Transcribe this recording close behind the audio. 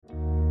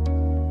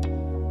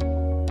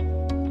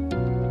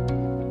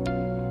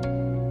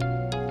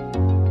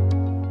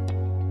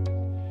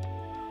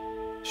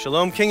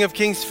Shalom, King of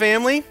Kings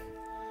family.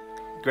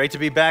 Great to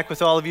be back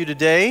with all of you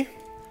today.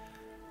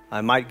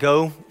 I might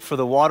go for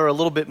the water a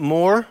little bit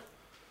more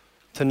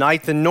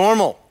tonight than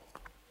normal.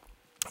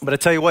 But I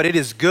tell you what, it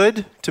is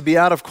good to be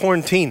out of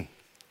quarantine.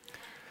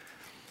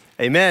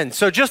 Amen.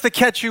 So just to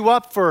catch you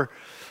up for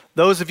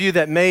those of you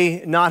that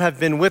may not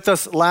have been with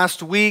us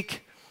last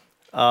week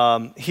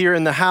here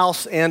in the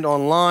house and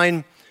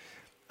online,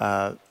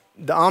 the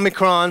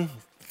Omicron,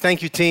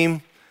 thank you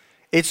team,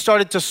 it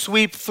started to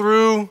sweep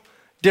through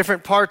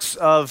different parts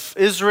of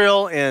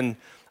Israel and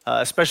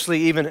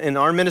especially even in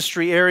our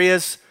ministry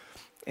areas.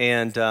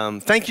 And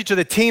thank you to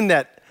the team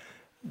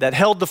that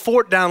held the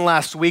fort down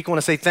last week. I want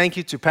to say thank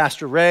you to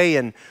Pastor Ray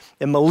and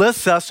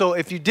Melissa. So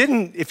if you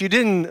didn't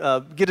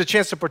get a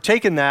chance to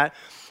partake in that,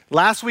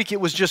 last week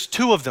it was just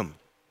two of them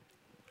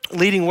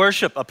leading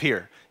worship up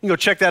here. You can go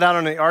check that out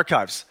on the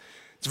archives.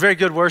 It's very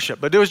good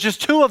worship. But there was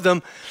just two of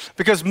them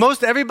because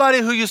most everybody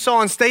who you saw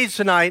on stage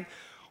tonight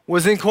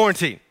was in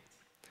quarantine,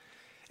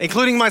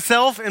 including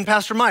myself and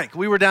Pastor Mike.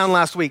 We were down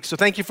last week, so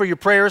thank you for your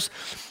prayers.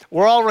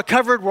 We're all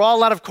recovered. We're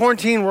all out of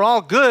quarantine. We're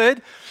all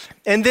good.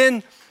 And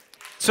then,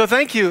 so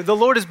thank you. The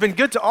Lord has been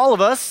good to all of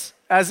us,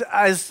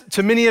 as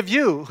to many of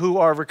you who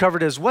are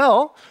recovered as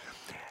well.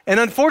 And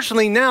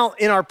unfortunately now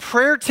in our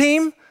prayer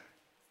team,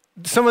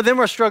 some of them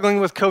are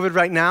struggling with COVID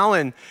right now.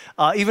 And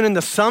even in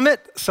the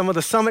summit, some of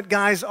the summit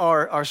guys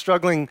are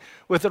struggling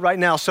with it right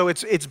now. So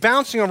it's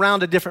bouncing around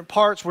to different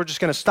parts. We're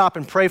just going to stop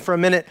and pray for a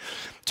minute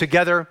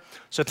together.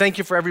 So thank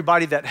you for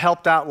everybody that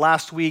helped out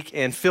last week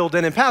and filled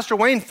in. And Pastor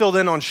Wayne filled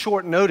in on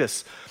short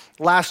notice.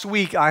 Last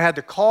week, I had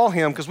to call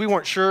him because we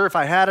weren't sure if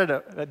I had it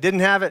or I didn't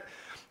have it.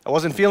 I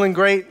wasn't feeling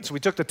great, so we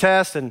took the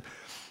test. And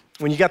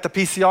when you got the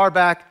PCR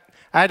back,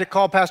 I had to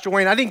call Pastor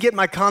Wayne. I didn't get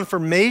my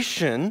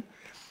confirmation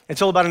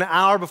until about an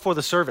hour before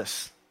the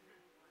service.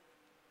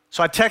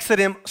 So I texted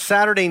him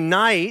Saturday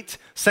night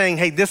saying,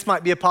 hey, this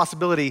might be a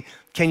possibility.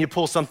 Can you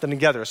pull something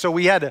together? So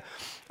he had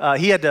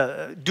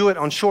to do it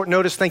on short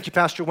notice. Thank you,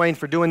 Pastor Wayne,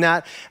 for doing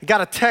that. I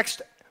got a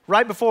text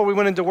right before we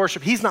went into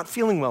worship. He's not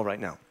feeling well right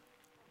now.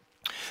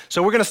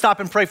 So we're going to stop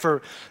and pray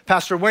for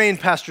Pastor Wayne,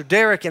 Pastor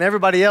Derek, and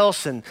everybody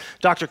else, and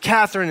Dr.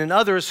 Catherine and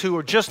others who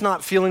are just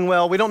not feeling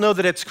well. We don't know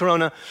that it's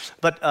corona,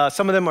 but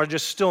some of them are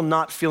just still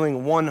not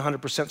feeling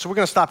 100%. So we're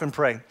going to stop and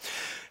pray.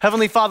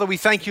 Heavenly Father, we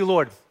thank you,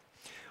 Lord.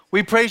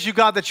 We praise you,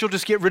 God, that you'll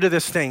just get rid of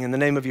this thing in the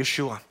name of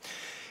Yeshua.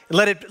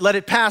 Let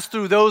it pass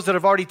through those that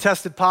have already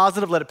tested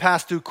positive. Let it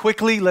pass through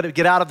quickly. Let it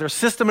get out of their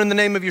system in the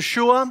name of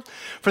Yeshua.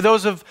 For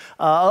those of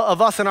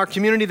us in our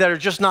community that are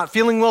just not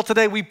feeling well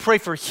today, we pray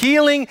for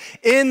healing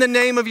in the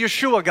name of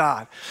Yeshua,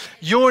 God.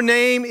 Your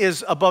name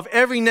is above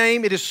every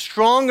name. It is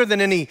stronger than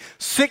any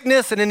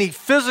sickness and any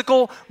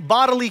physical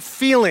bodily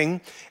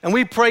feeling. And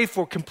we pray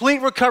for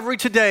complete recovery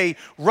today,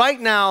 right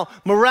now,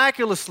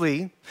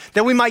 miraculously,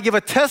 that we might give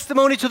a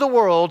testimony to the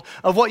world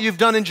of what you've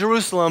done in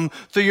Jerusalem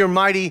through your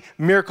mighty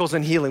miracles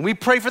and healing. We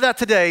pray for that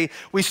today.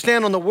 We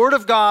stand on the word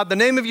of God, the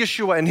name of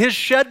Yeshua, and his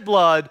shed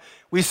blood.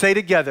 We say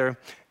together,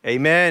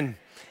 amen.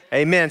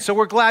 Amen. So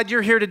we're glad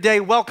you're here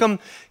today. Welcome,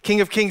 King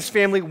of Kings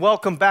family.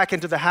 Welcome back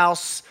into the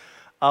house.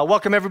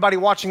 Welcome everybody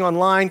watching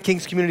online,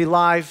 Kings Community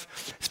Live,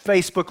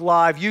 Facebook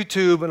Live,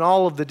 YouTube, and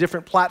all of the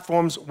different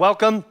platforms.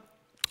 Welcome.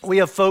 We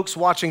have folks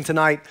watching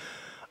tonight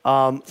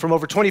from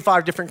over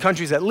 25 different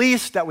countries at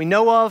least that we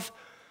know of.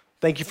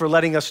 Thank you for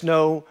letting us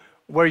know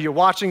where you're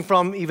watching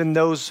from. Even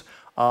those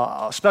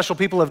special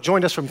people have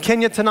joined us from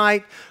Kenya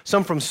tonight,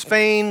 some from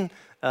Spain,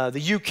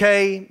 the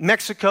UK,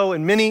 Mexico,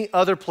 and many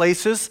other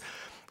places.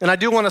 And I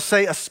do want to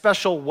say a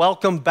special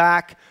welcome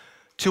back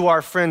to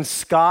our friend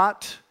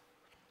Scott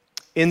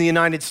in the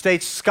United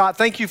States. Scott,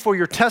 thank you for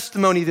your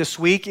testimony this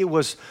week. It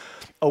was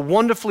a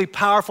wonderfully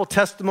powerful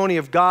testimony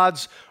of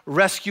God's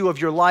rescue of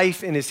your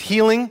life and his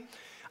healing.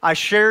 I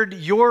shared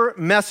your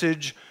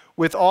message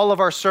with all of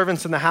our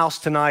servants in the house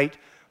tonight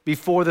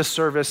before the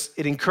service.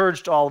 It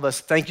encouraged all of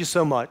us. Thank you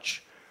so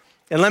much.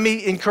 And let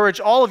me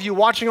encourage all of you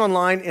watching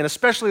online, and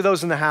especially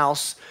those in the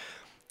house,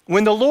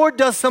 when the Lord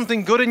does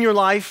something good in your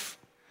life,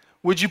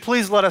 would you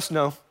please let us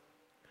know?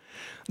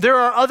 There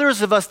are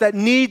others of us that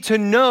need to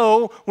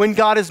know when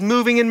God is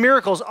moving in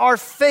miracles. Our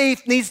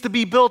faith needs to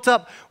be built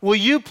up. Will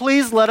you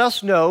please let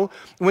us know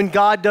when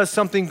God does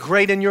something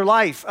great in your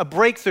life, a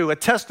breakthrough, a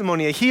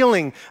testimony, a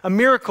healing, a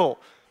miracle?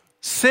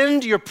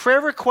 Send your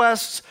prayer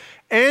requests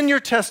and your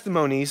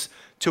testimonies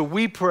to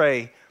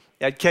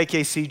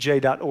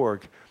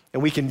wepray@kkcj.org,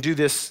 and we can do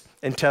this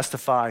and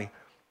testify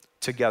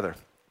together.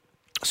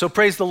 So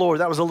praise the Lord.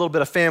 That was a little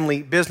bit of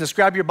family business.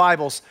 Grab your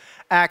Bibles,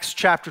 Acts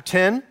chapter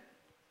 10.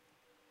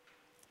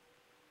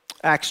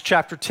 Acts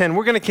chapter 10.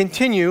 We're going to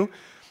continue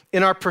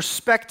in our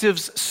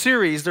Perspectives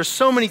series. There's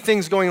so many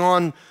things going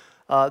on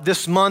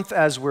this month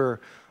as we're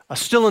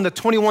still in the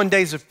 21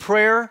 days of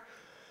prayer.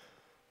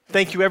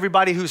 Thank you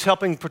everybody who's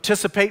helping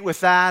participate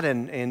with that.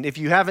 And if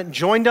you haven't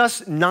joined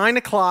us, 9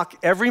 o'clock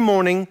every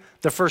morning,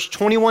 the first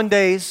 21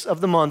 days of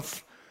the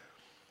month,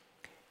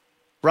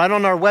 right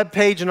on our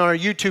webpage and on our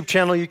YouTube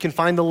channel, you can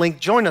find the link.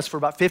 Join us for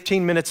about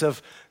 15 minutes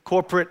of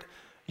corporate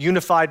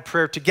unified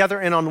prayer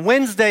together. And on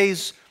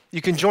Wednesdays,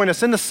 you can join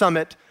us in the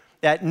summit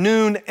at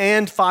noon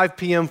and 5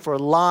 p.m. for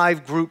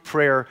live group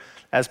prayer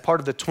as part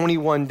of the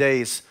 21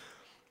 days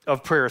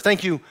of prayer.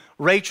 Thank you,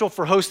 Rachel,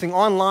 for hosting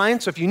online.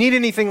 So if you need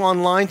anything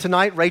online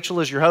tonight, Rachel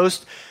is your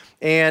host.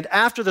 And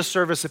after the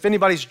service, if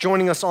anybody's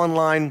joining us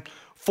online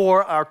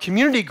for our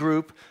community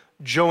group,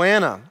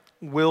 Joanna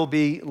will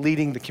be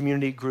leading the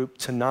community group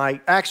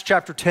tonight. Acts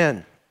chapter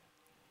 10.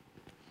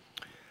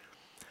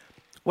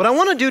 What I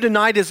want to do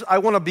tonight is I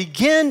want to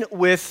begin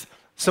with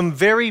some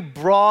very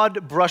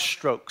broad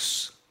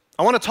brushstrokes.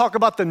 I want to talk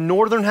about the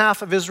northern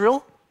half of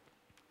Israel,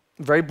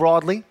 very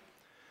broadly.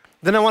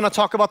 Then I want to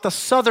talk about the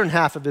southern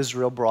half of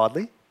Israel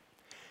broadly.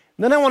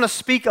 And then I want to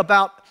speak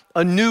about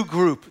a new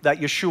group that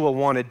Yeshua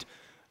wanted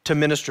to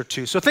minister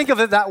to. So think of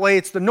it that way.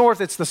 It's the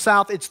north, it's the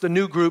south, it's the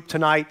new group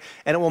tonight,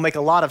 and it will make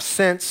a lot of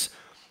sense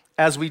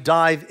as we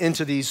dive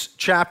into these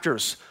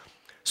chapters.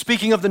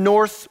 Speaking of the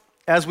north,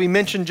 as we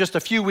mentioned just a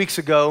few weeks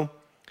ago,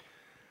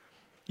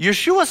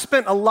 Yeshua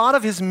spent a lot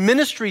of his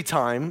ministry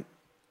time,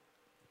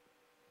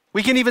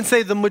 we can even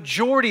say the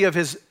majority of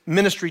his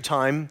ministry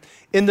time,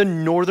 in the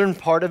northern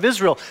part of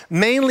Israel,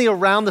 mainly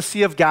around the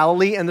Sea of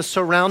Galilee and the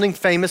surrounding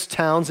famous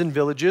towns and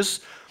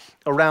villages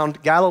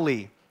around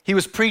Galilee. He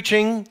was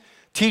preaching,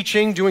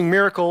 teaching, doing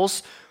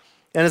miracles,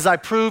 and as I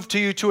proved to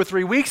you 2 or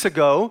 3 weeks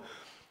ago,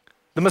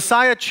 the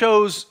Messiah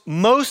chose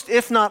most,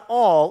 if not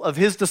all, of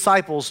his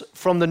disciples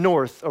from the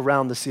north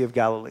around the Sea of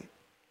Galilee,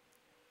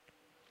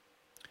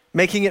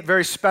 making it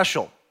very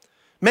special,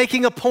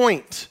 making a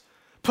point,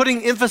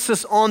 putting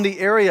emphasis on the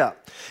area.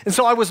 And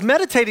so I was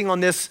meditating on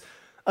this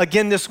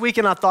again this week,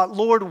 and I thought,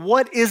 Lord,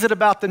 what is it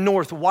about the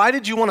north? Why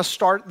did you want to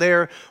start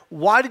there?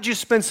 Why did you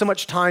spend so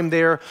much time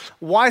there?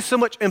 Why so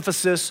much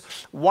emphasis?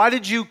 Why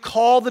did you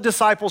call the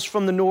disciples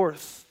from the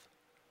north?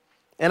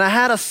 And I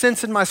had a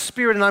sense in my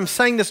spirit, and I'm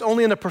saying this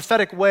only in a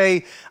prophetic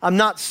way. I'm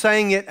not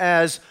saying it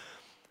as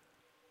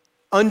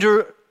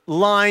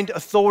underlined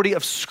authority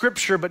of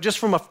Scripture, but just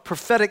from a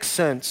prophetic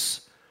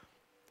sense,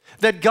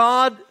 that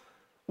God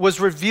was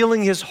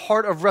revealing his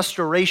heart of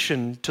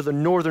restoration to the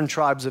northern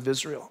tribes of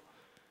Israel.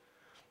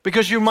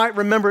 Because you might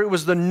remember it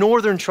was the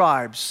northern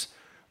tribes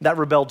that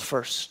rebelled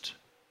first.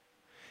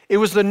 It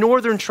was the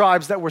northern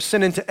tribes that were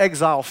sent into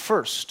exile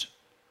first.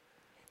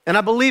 And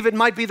I believe it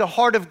might be the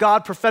heart of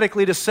God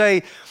prophetically to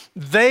say,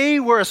 they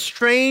were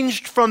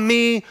estranged from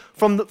me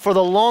for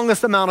the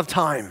longest amount of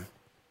time.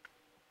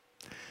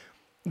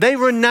 They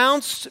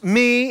renounced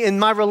me in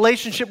my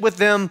relationship with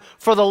them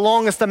for the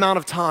longest amount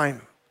of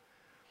time.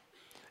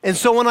 And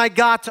so when I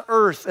got to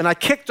earth and I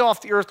kicked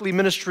off the earthly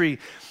ministry,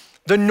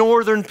 the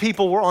northern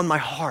people were on my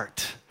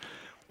heart.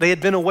 They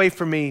had been away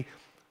from me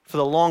for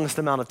the longest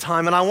amount of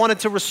time, and I wanted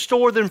to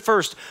restore them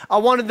first. I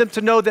wanted them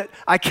to know that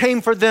I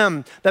came for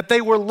them, that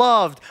they were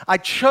loved. I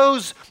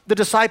chose the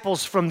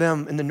disciples from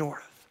them in the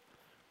north.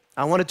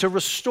 I wanted to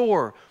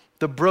restore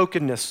the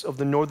brokenness of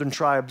the northern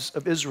tribes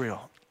of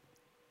Israel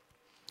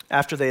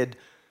after they had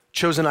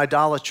chosen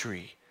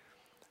idolatry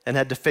and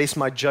had to face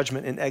my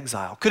judgment in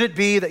exile. Could it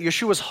be that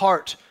Yeshua's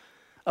heart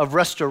of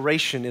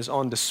restoration is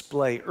on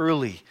display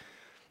early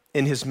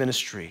in his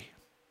ministry?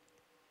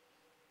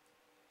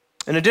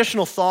 An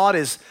additional thought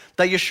is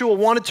that Yeshua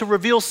wanted to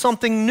reveal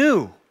something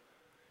new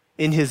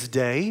in his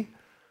day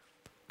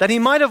that he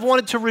might have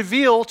wanted to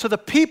reveal to the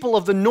people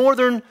of the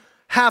northern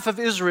half of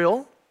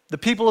Israel, the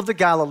people of the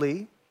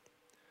Galilee,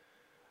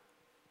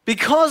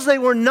 because they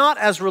were not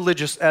as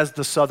religious as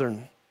the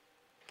southern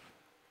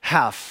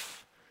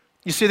half.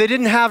 You see, they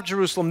didn't have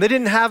Jerusalem. They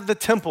didn't have the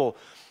temple.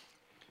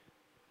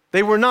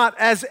 They were not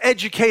as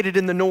educated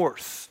in the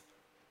north.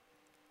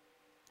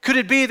 Could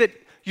it be that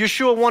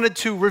Yeshua wanted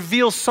to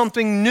reveal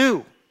something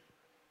new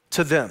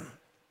to them?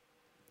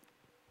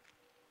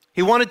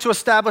 He wanted to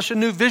establish a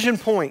new vision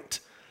point,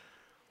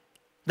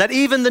 that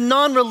even the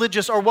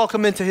non-religious are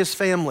welcome into his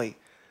family.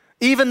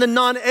 Even the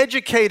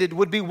non-educated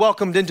would be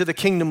welcomed into the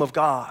kingdom of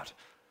God.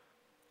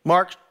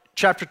 Mark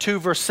chapter 2,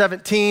 verse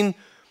 17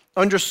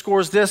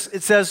 underscores this.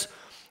 It says,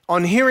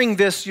 on hearing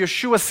this,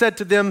 Yeshua said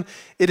to them,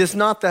 it is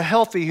not the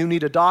healthy who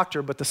need a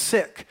doctor, but the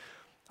sick.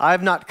 I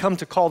have not come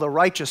to call the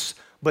righteous,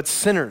 but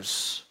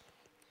sinners.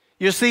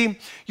 You see,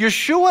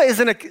 Yeshua is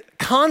in a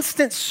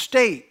constant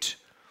state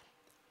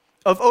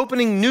of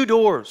opening new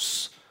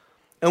doors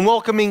and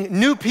welcoming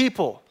new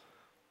people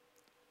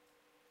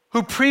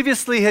who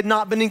previously had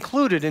not been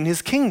included in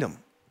his kingdom.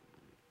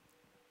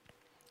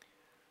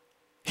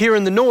 Here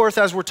in the north,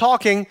 as we're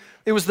talking,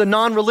 it was the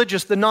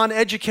non-religious, the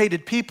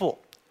non-educated people.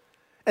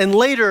 And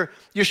later,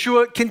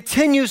 Yeshua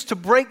continues to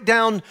break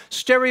down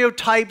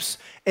stereotypes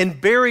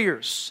and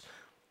barriers,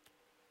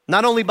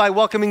 not only by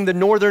welcoming the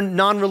northern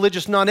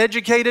non-religious,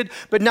 non-educated,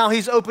 but now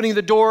he's opening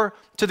the door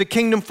to the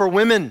kingdom for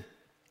women,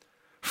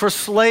 for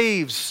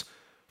slaves,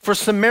 for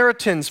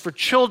Samaritans, for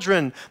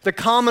children, the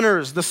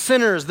commoners, the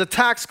sinners, the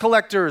tax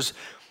collectors,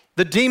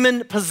 the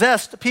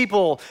demon-possessed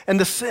people, and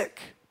the sick.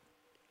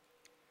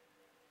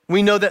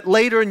 We know that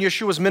later in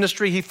Yeshua's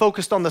ministry, he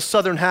focused on the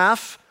southern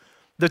half,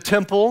 the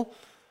temple,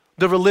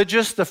 the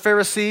religious, the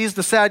Pharisees,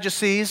 the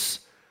Sadducees,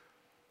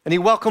 and he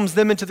welcomes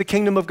them into the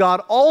kingdom of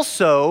God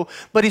also,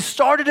 but he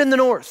started in the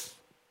north.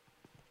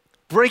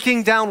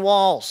 breaking down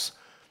walls,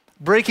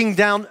 breaking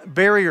down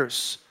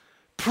barriers,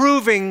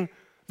 proving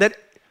that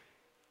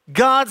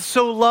God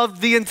so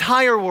loved the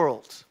entire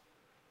world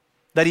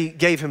that he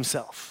gave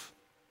himself.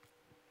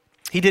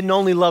 He didn't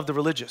only love the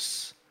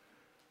religious.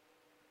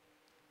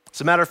 As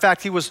a matter of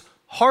fact, he was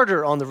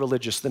harder on the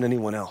religious than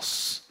anyone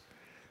else.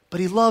 But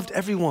he loved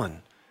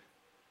everyone,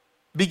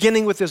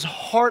 beginning with his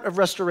heart of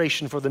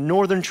restoration for the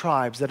northern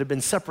tribes that had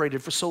been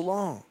separated for so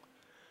long.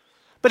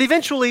 But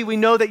eventually, we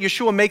know that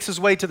Yeshua makes his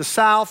way to the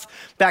south,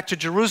 back to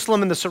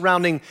Jerusalem and the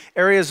surrounding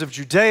areas of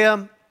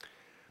Judea.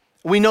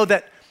 We know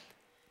that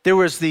there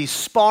was the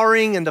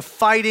sparring and the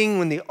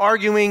fighting and the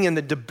arguing and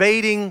the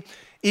debating,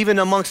 even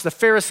amongst the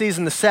Pharisees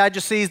and the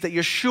Sadducees, that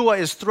Yeshua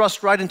is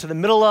thrust right into the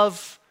middle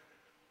of.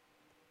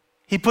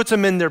 He puts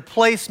them in their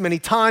place many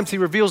times. He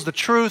reveals the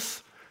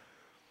truth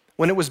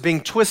when it was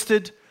being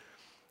twisted.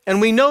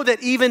 And we know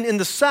that even in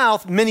the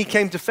south, many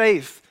came to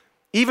faith.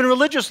 Even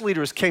religious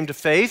leaders came to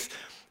faith,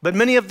 but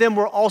many of them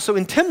were also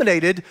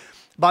intimidated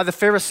by the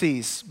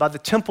Pharisees, by the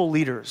temple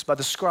leaders, by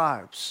the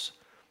scribes.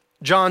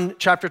 John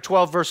chapter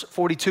 12, verse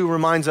 42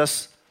 reminds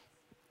us,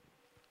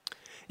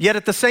 "Yet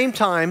at the same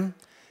time,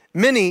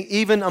 many,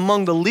 even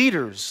among the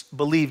leaders,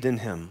 believed in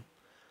him.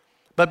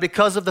 But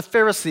because of the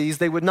Pharisees,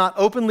 they would not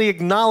openly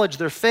acknowledge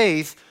their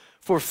faith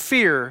for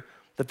fear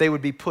that they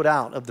would be put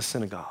out of the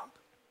synagogue."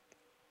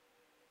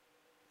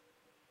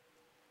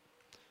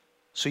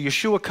 So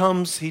Yeshua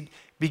comes, he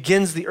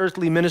begins the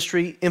earthly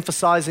ministry,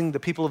 emphasizing the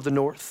people of the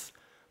north,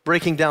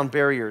 breaking down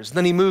barriers.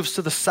 Then he moves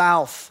to the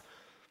south.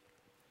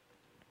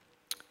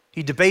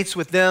 He debates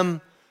with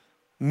them.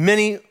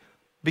 Many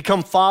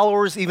become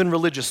followers, even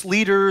religious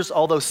leaders,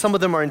 although some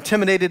of them are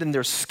intimidated and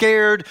they're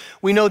scared.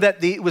 We know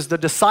that it was the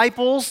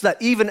disciples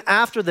that even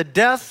after the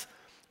death,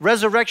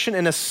 resurrection,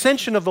 and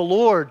ascension of the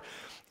Lord,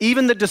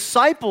 even the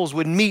disciples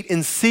would meet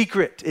in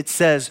secret, it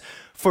says,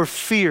 for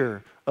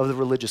fear of the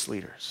religious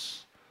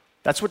leaders.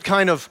 That's what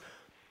kind of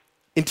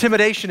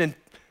intimidation and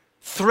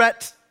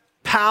threat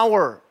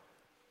power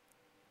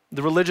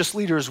the religious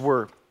leaders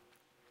were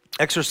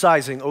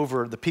exercising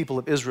over the people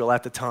of Israel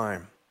at the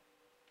time.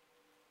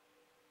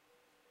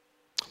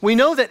 We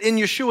know that in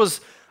Yeshua's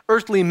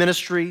earthly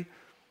ministry,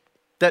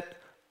 that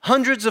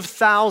hundreds of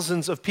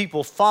thousands of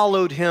people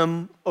followed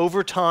him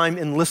over time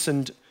and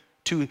listened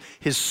to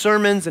his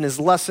sermons and his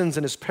lessons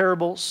and his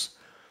parables.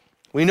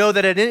 We know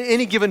that at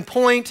any given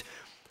point,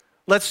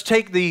 let's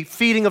take the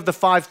feeding of the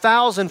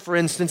 5,000, for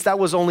instance. That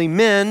was only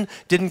men,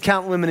 didn't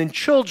count women and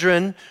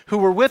children who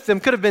were with them.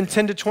 Could have been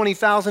 10 to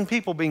 20,000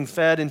 people being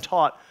fed and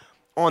taught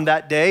on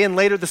that day. And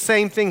later the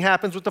same thing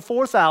happens with the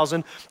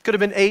 4,000. Could have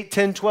been 8,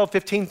 10, 12,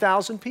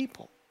 15,000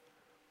 people.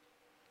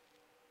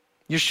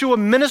 Yeshua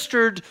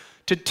ministered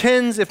to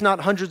tens, if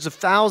not hundreds of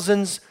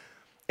thousands,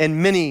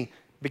 and many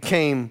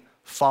became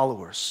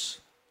followers.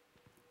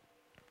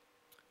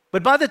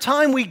 But by the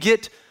time we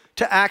get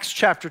to Acts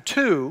chapter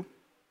 2,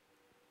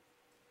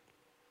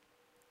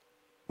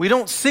 we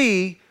don't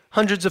see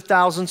hundreds of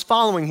thousands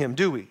following him,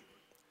 do we?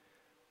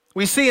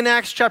 We see in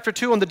Acts chapter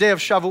 2 on the day of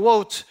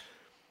Shavuot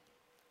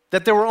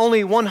that there were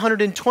only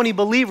 120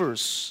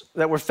 believers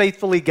that were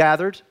faithfully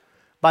gathered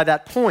by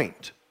that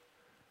point.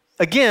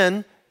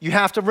 Again, you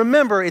have to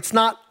remember it's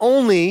not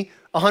only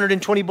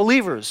 120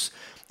 believers.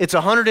 It's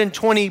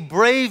 120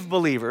 brave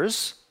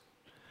believers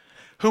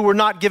who were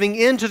not giving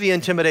in to the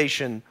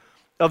intimidation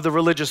of the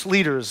religious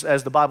leaders,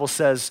 as the Bible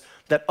says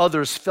that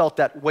others felt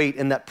that weight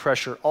and that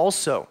pressure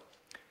also.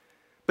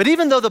 But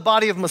even though the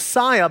body of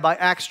Messiah by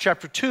Acts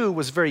chapter 2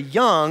 was very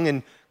young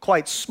and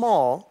quite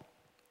small,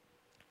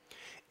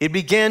 it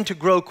began to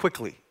grow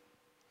quickly.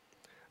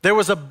 There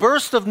was a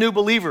burst of new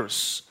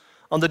believers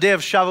on the day of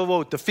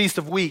Shavuot, the Feast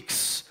of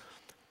Weeks.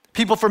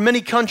 People from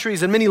many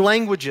countries and many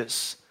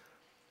languages.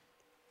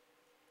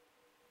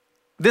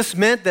 This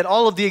meant that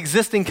all of the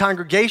existing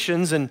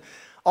congregations and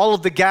all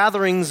of the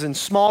gatherings and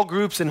small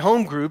groups and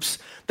home groups,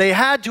 they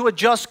had to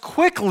adjust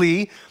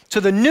quickly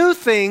to the new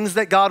things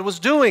that God was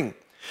doing.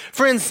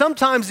 Friends,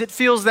 sometimes it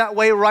feels that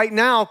way right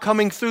now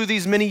coming through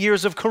these many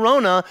years of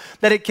Corona,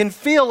 that it can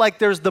feel like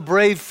there's the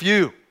brave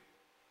few.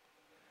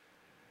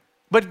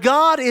 But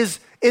God is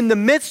in the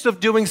midst of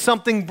doing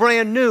something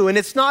brand new, and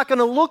it's not going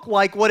to look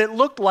like what it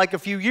looked like a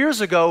few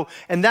years ago,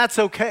 and that's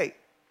okay.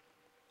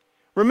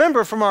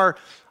 Remember from our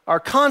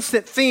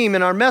constant theme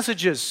in our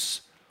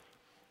messages,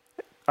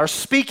 our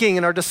speaking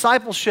and our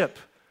discipleship,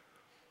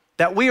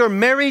 that we are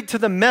married to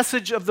the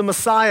message of the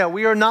Messiah.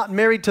 We are not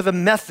married to the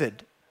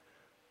method.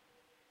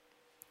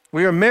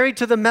 We are married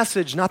to the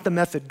message, not the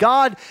method.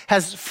 God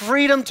has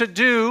freedom to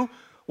do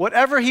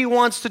whatever he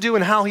wants to do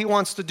and how he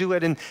wants to do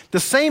it. And the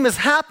same is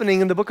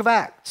happening in the book of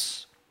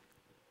Acts.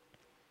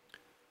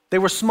 They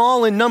were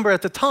small in number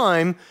at the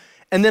time,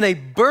 and then a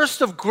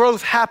burst of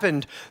growth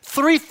happened.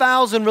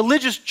 3,000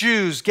 religious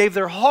Jews gave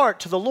their heart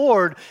to the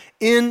Lord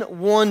in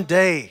one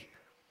day.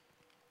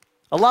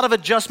 A lot of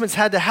adjustments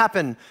had to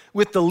happen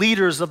with the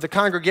leaders of the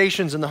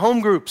congregations and the home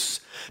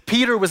groups.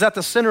 Peter was at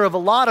the center of a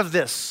lot of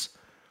this.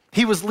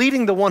 He was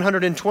leading the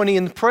 120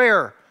 in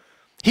prayer.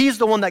 He's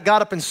the one that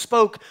got up and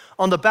spoke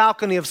on the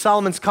balcony of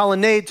Solomon's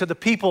colonnade to the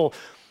people,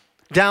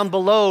 down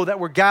below that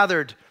were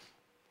gathered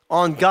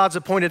on God's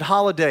appointed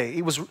holiday.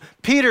 It was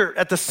Peter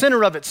at the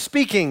center of it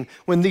speaking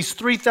when these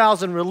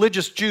 3,000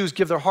 religious Jews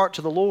give their heart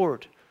to the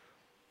Lord.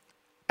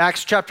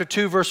 Acts chapter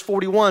 2, verse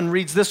 41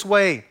 reads this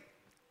way: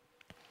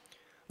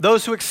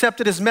 those who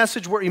accepted his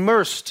message were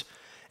immersed,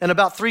 and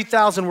about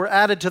 3,000 were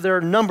added to their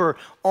number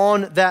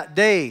on that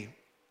day.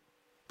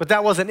 But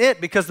that wasn't it,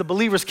 because the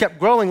believers kept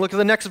growing. Look at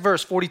the next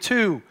verse,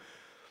 42.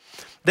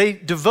 They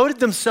devoted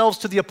themselves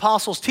to the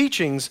apostles'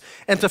 teachings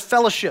and to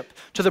fellowship,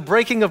 to the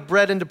breaking of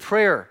bread and to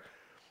prayer.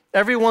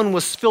 Everyone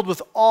was filled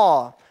with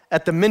awe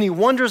at the many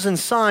wonders and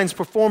signs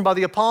performed by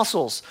the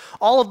apostles.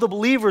 All of the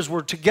believers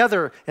were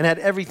together and had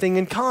everything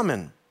in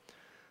common.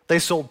 They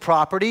sold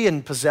property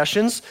and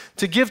possessions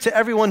to give to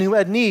everyone who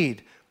had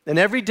need. And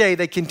every day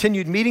they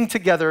continued meeting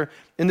together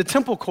in the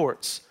temple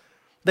courts.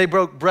 They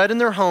broke bread in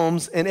their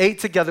homes and ate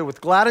together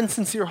with glad and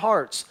sincere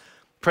hearts,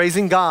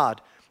 praising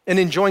God and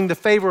enjoying the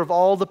favor of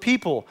all the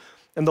people.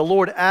 And the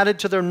Lord added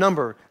to their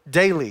number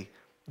daily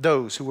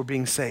those who were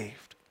being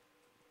saved.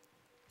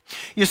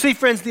 You see,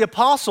 friends, the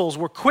apostles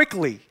were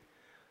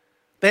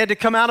they had to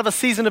come out of a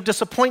season of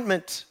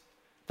disappointment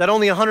that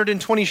only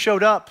 120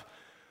 showed up.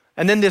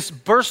 And then this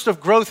burst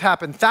of growth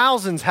happened.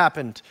 Thousands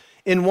happened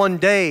in one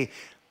day.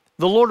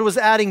 The Lord was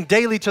adding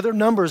daily to their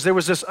numbers. There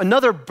was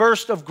another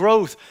burst of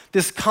growth,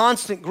 this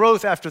constant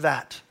growth after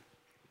that.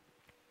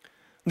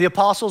 The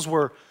apostles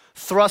were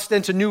thrust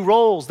into new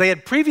roles. They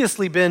had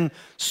previously been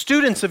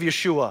students of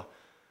Yeshua,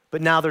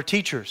 but now they're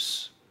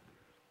teachers.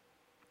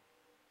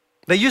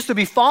 They used to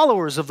be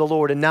followers of the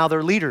Lord, and now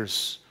they're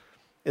leaders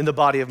in the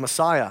body of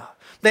Messiah.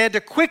 They had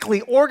to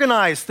quickly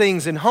organize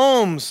things in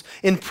homes,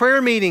 in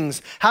prayer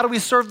meetings. How do we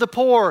serve the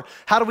poor?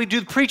 How do we do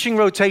the preaching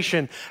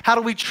rotation? How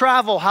do we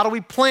travel? How do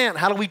we plant?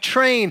 How do we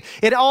train?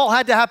 It all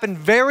had to happen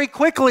very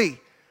quickly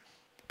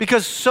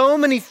because so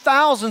many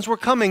thousands were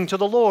coming to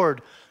the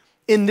Lord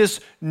in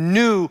this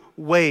new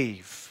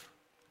wave.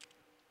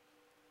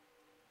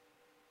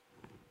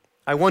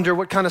 I wonder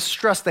what kind of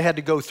stress they had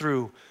to go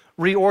through,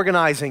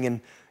 reorganizing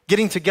and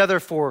getting together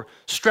for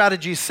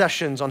strategy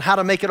sessions on how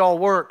to make it all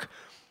work.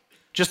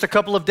 Just a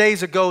couple of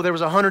days ago, there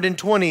was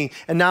 120,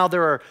 and now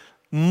there are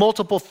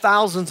multiple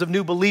thousands of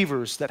new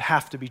believers that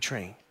have to be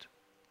trained.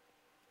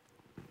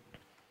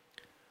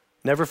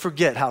 Never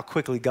forget how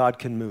quickly God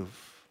can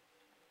move.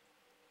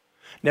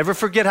 Never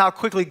forget how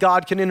quickly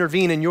God can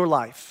intervene in your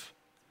life.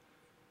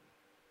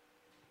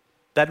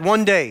 That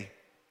one day,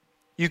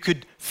 you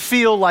could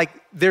feel like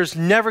there's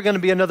never going to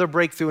be another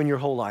breakthrough in your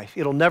whole life.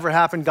 It'll never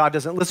happen. God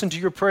doesn't listen to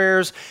your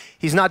prayers.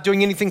 He's not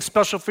doing anything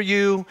special for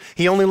you.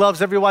 He only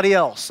loves everybody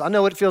else. I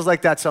know it feels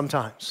like that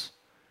sometimes.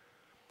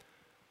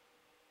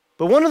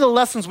 But one of the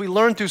lessons we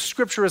learn through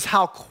Scripture is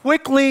how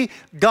quickly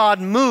God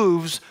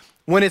moves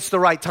when it's the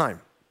right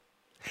time.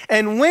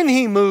 And when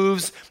He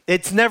moves,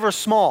 it's never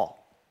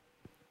small.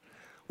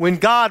 When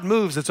God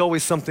moves, it's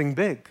always something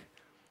big.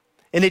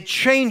 And it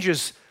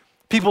changes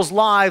people's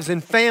lives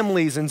and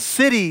families and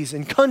cities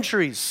and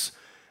countries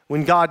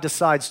when God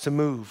decides to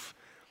move.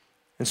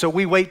 And so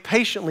we wait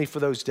patiently for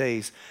those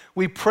days.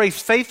 We pray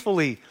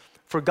faithfully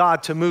for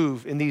God to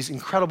move in these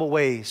incredible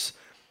ways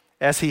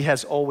as He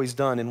has always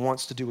done and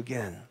wants to do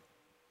again.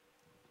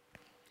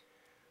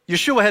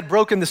 Yeshua had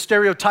broken the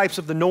stereotypes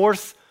of the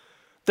north.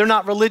 They're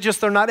not religious,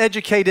 they're not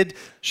educated.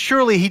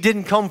 Surely He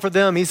didn't come for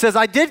them. He says,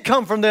 I did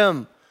come from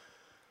them.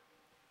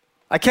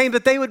 I came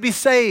that they would be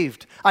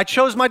saved. I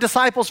chose my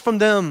disciples from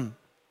them.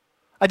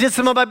 I did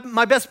some of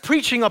my best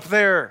preaching up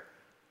there.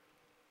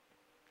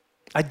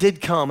 I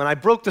did come, and I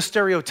broke the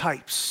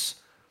stereotypes.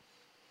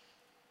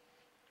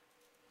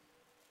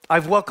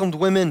 I've welcomed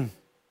women,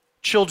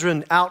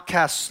 children,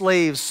 outcasts,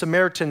 slaves,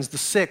 Samaritans, the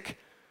sick.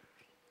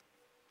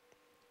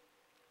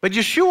 But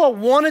Yeshua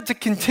wanted to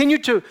continue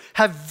to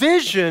have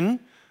vision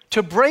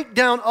to break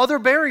down other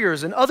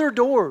barriers and other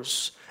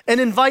doors and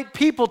invite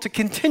people to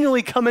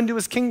continually come into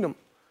His kingdom.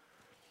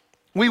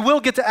 We will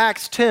get to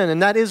Acts 10,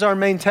 and that is our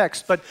main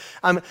text, but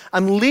I'm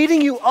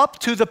leading you up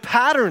to the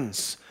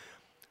patterns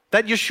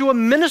that Yeshua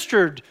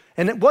ministered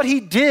and what He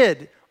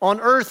did on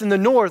earth in the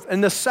north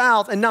and the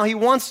south, and now He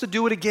wants to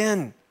do it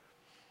again.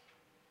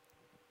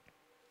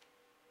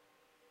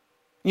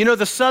 You know,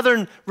 the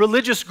southern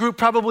religious group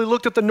probably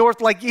looked at the north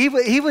like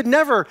he would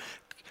never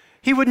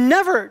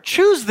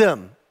choose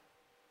them,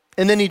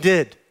 and then He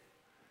did.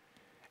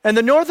 And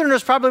the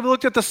northerners probably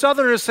looked at the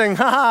southerners saying,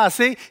 ha,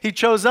 see, He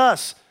chose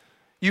us.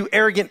 You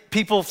arrogant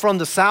people from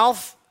the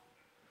south.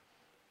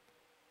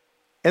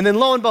 And then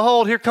lo and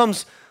behold, here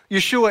comes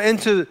Yeshua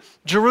into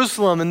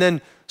Jerusalem and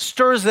then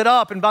stirs it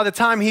up. And by the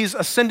time He's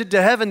ascended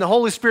to heaven, the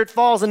Holy Spirit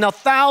falls. And now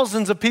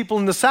thousands of people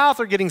in the south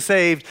are getting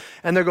saved.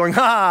 And they're going,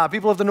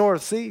 people of the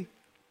north, see?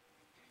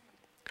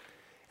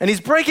 And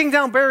He's breaking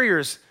down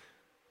barriers.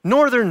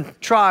 Northern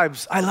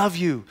tribes, I love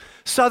you.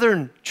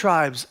 Southern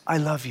tribes, I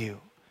love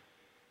you.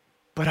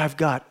 But I've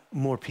got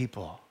more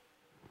people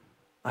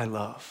I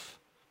love.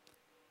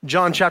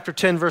 John chapter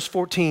 10, verse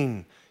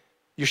 14,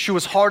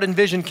 Yeshua's heart and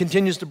vision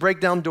continues to break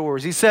down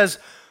doors. He says,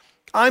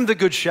 I'm the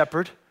good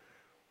shepherd.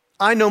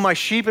 I know my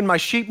sheep and my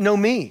sheep know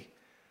me.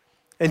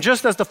 And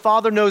just as the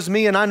Father knows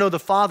me and I know the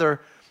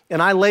Father,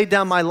 and I laid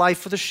down my life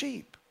for the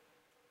sheep,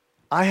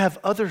 I have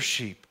other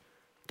sheep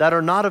that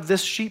are not of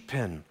this sheep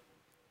pen.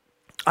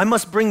 I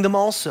must bring them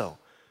also,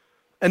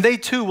 and they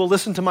too will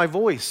listen to my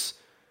voice,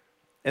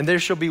 and there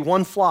shall be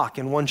one flock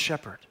and one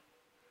shepherd.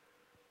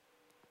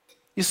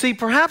 You see,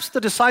 perhaps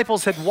the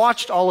disciples had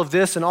watched all of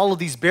this and all of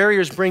these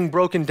barriers being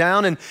broken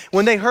down, and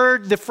when they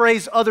heard the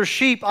phrase other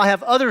sheep, I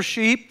have other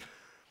sheep,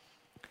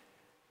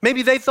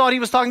 maybe they thought he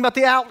was talking about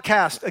the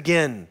outcast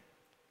again.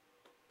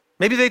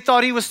 Maybe they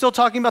thought he was still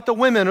talking about the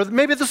women, or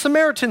maybe the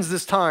Samaritans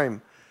this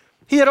time.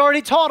 He had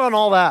already taught on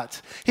all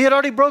that. He had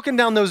already broken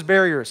down those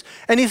barriers,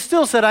 and he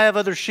still said, I have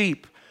other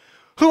sheep.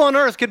 Who on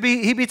earth could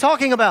he be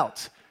talking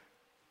about?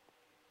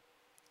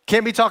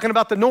 Can't be talking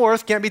about the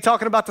north, can't be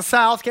talking about the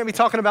south, can't be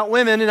talking about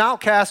women and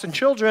outcasts and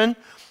children.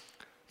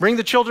 Bring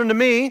the children to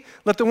me,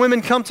 let the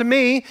women come to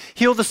me,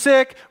 heal the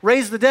sick,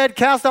 raise the dead,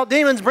 cast out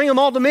demons, bring them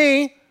all to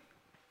me.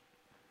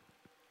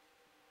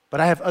 But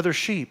I have other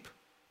sheep.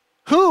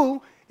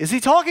 Who is he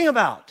talking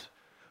about?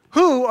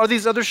 Who are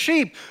these other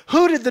sheep?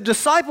 Who did the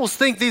disciples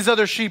think these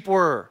other sheep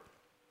were?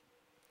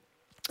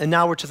 And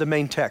now we're to the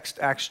main text,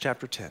 Acts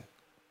chapter 10.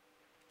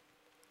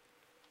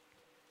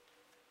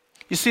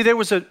 You see, there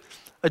was a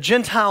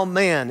Gentile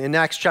man in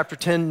Acts chapter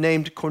 10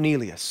 named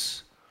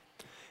Cornelius.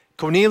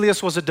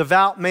 Cornelius was a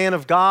devout man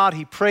of God.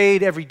 He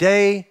prayed every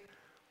day.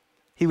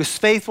 He was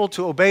faithful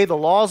to obey the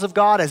laws of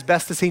God as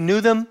best as he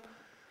knew them.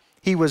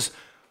 He was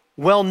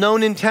well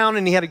known in town,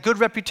 and he had a good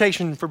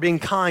reputation for being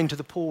kind to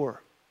the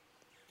poor.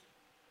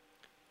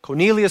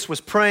 Cornelius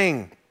was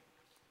praying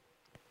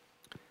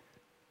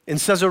in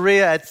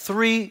Caesarea at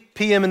 3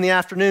 p.m. in the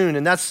afternoon,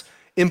 and that's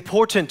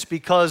important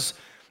because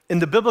in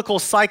the biblical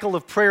cycle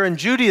of prayer in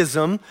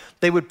Judaism,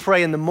 they would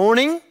pray in the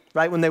morning,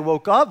 right when they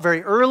woke up,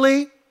 very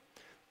early.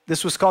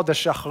 This was called the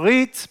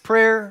Shacharit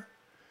prayer.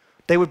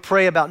 They would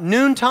pray about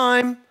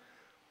noontime.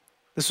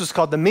 This was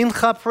called the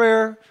Mincha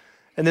prayer.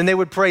 And then they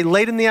would pray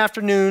late in the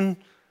afternoon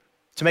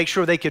to make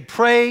sure they could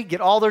pray,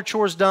 get all their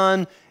chores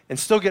done, and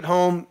still get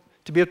home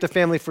to be with the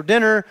family for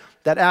dinner.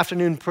 That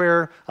afternoon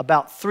prayer,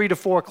 about 3 to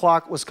 4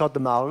 o'clock, was called the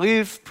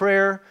Ma'ariv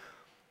prayer.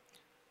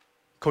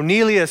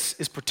 Cornelius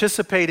is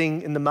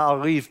participating in the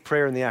Ma'ariv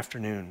prayer in the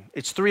afternoon.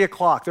 It's 3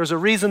 o'clock. There's a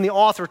reason the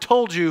author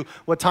told you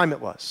what time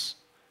it was,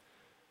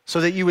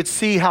 so that you would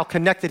see how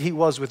connected he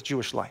was with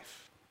Jewish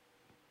life.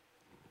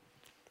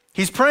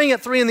 He's praying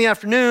at 3 in the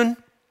afternoon.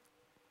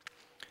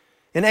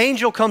 An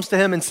angel comes to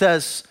him and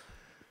says,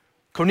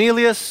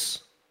 Cornelius,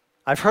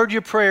 I've heard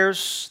your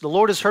prayers. The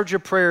Lord has heard your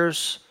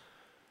prayers.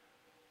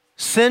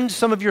 Send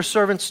some of your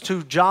servants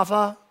to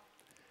Jaffa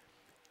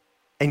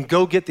and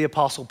go get the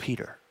apostle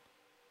Peter.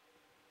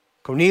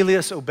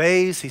 Cornelius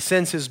obeys. He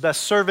sends his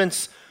best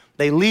servants.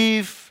 They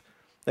leave.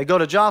 They go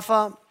to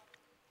Jaffa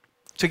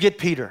to get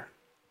Peter.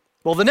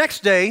 Well, the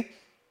next day,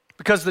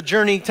 because the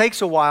journey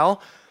takes a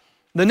while,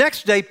 the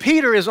next day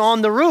Peter is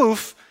on the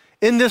roof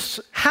in this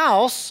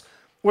house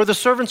where the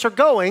servants are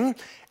going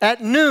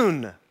at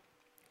noon.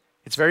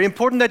 It's very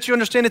important that you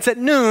understand it's at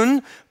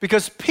noon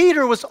because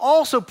Peter was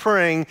also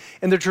praying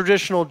in the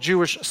traditional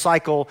Jewish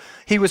cycle.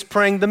 He was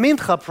praying the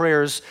Mincha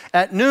prayers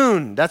at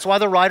noon. That's why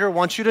the writer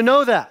wants you to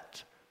know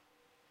that.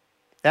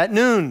 At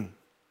noon.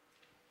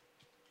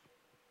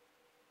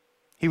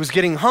 He was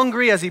getting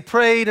hungry as he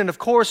prayed, and of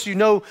course, you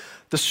know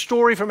the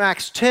story from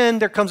Acts 10.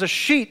 There comes a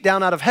sheet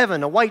down out of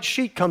heaven. A white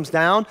sheet comes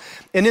down,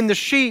 and in the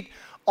sheet,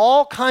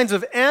 all kinds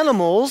of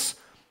animals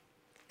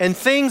and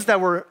things that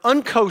were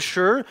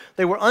unkosher,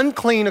 they were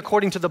unclean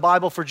according to the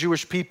Bible for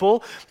Jewish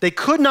people. They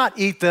could not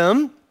eat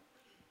them.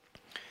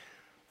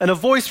 And a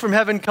voice from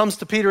heaven comes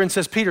to Peter and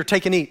says, Peter,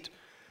 take and eat.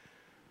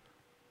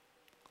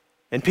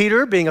 And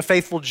Peter, being a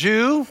faithful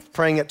Jew,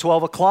 praying at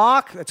 12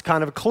 o'clock, that's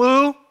kind of a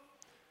clue.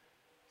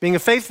 Being a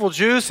faithful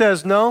Jew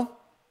says, no,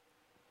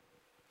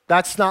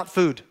 that's not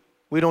food.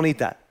 We don't eat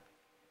that.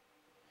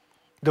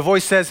 The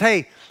voice says,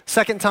 hey,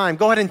 second time,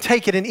 go ahead and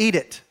take it and eat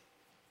it.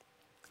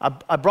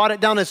 I brought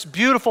it down this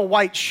beautiful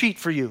white sheet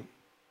for you.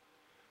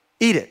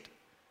 Eat it.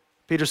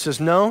 Peter says,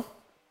 no,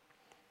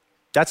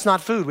 that's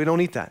not food. We don't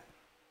eat that.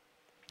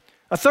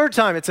 A third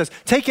time it says,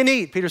 take and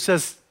eat. Peter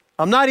says,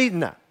 I'm not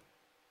eating that.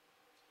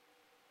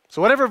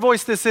 So whatever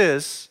voice this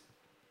is,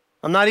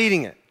 I'm not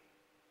eating it.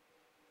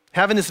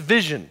 Having this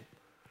vision.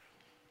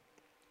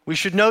 We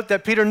should note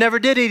that Peter never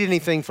did eat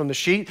anything from the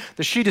sheet.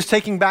 The sheet is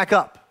taking back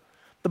up.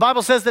 The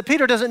Bible says that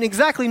Peter doesn't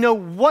exactly know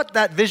what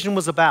that vision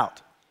was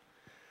about.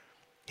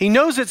 He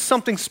knows it's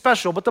something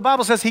special, but the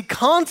Bible says he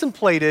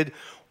contemplated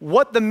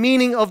what the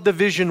meaning of the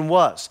vision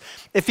was.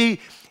 If he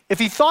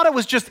thought it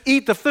was just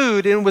eat the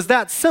food and it was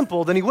that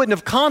simple, then he wouldn't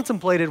have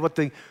contemplated what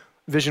the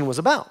vision was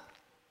about.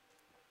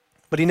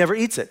 But he never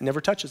eats it,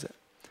 never touches it.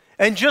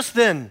 And just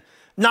then,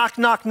 knock,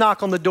 knock,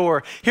 knock on the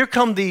door. Here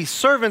come the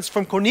servants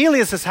from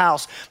Cornelius'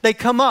 house. They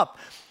come up.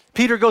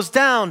 Peter goes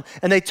down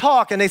and they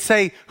talk and they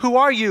say, who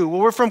are you?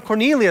 Well, we're from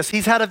Cornelius.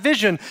 He's had a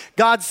vision.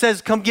 God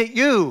says, come get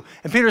you.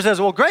 And Peter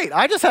says, well, great.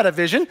 I just had a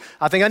vision.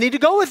 I think I need to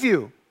go with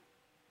you.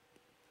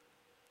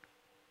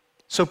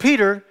 So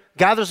Peter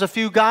gathers a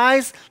few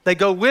guys. They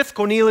go with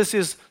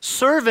Cornelius'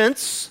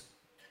 servants.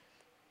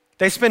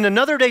 They spend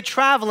another day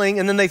traveling,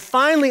 and then they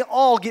finally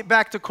all get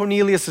back to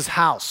Cornelius'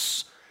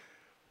 house.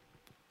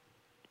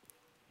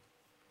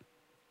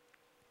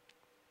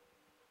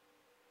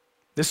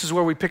 This is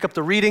where we pick up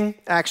the reading,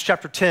 Acts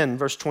chapter 10,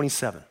 verse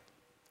 27.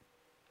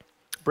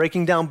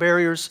 Breaking down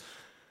barriers,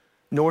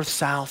 north,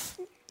 south.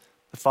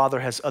 The Father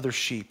has other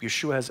sheep.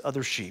 Yeshua has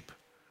other sheep.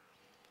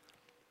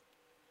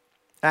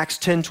 Acts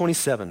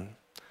 10:27.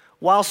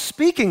 While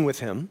speaking with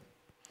him,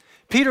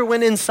 Peter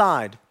went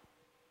inside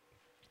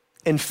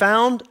and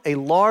found a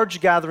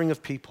large gathering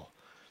of people.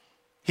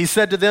 He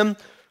said to them,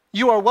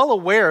 "You are well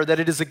aware that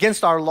it is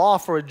against our law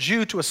for a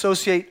Jew to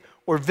associate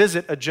or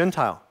visit a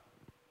Gentile.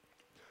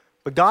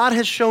 But God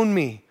has shown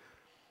me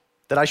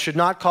that I should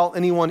not call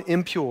anyone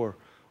impure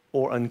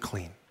or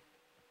unclean."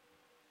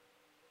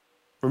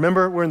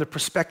 Remember, we're in the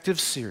perspective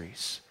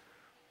series.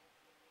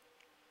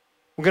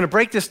 We're going to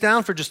break this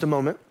down for just a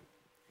moment.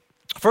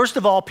 First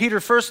of all, Peter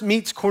first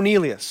meets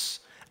Cornelius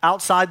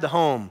outside the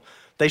home.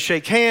 They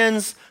shake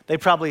hands, they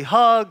probably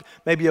hug,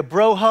 maybe a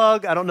bro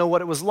hug. I don't know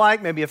what it was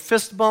like, maybe a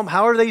fist bump,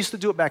 however they used to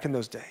do it back in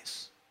those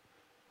days.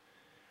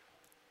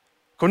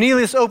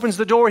 Cornelius opens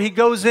the door, he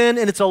goes in,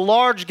 and it's a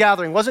large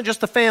gathering. It wasn't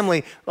just a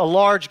family, a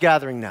large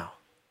gathering now.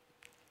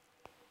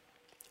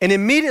 And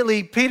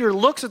immediately Peter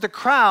looks at the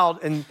crowd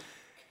and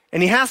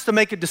he has to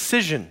make a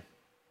decision.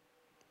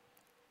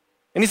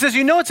 And he says,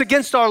 "You know it's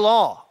against our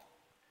law."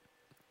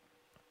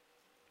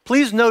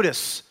 Please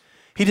notice,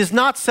 he does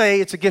not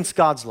say it's against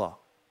God's law.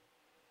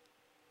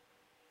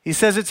 He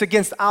says it's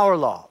against our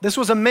law. This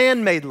was a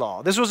man-made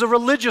law. This was a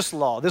religious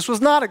law. This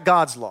was not a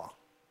God's law.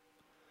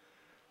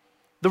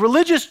 The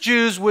religious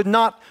Jews would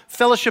not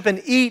fellowship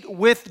and eat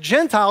with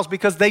Gentiles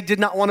because they did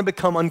not want to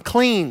become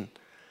unclean.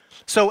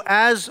 So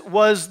as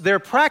was their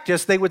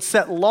practice, they would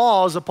set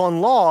laws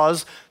upon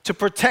laws to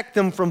protect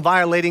them from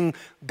violating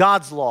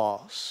God's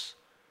laws.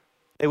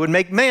 They would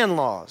make man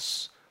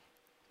laws.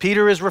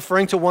 Peter is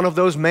referring to one of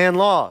those man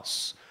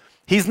laws.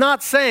 He's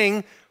not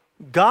saying,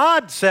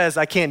 God says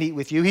I can't eat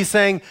with you. He's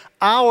saying,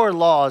 our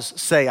laws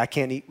say I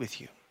can't eat with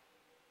you.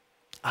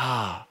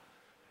 I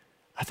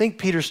think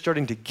Peter's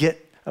starting to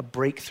get a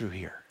breakthrough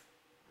here.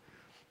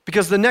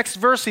 Because the next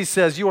verse he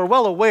says, "You are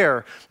well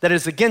aware that it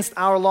is against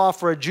our law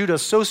for a Jew to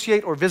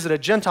associate or visit a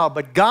Gentile,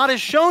 but God has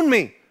shown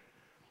me."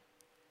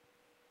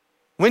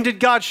 When did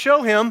God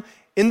show him?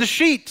 In the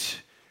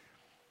sheet.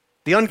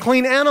 The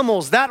unclean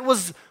animals, that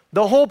was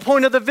the whole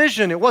point of the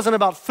vision. It wasn't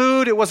about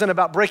food. It wasn't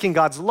about breaking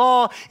God's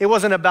law. It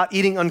wasn't about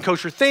eating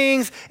unkosher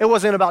things. It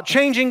wasn't about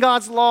changing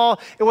God's law.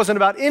 It wasn't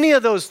about any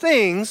of those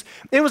things.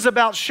 It was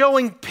about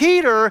showing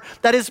Peter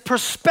that his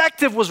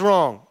perspective was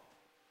wrong.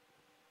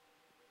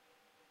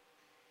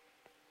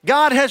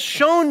 God has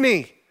shown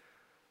me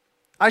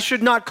I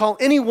should not call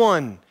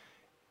anyone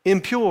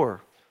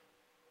impure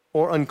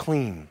or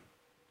unclean.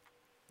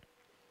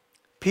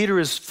 Peter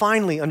is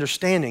finally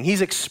understanding.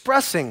 He's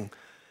expressing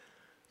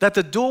that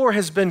the door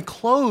has been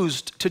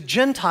closed to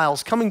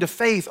Gentiles coming to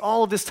faith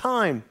all of this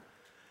time.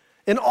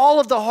 And all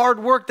of the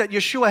hard work that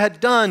Yeshua had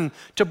done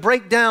to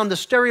break down the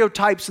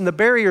stereotypes and the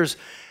barriers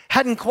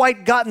hadn't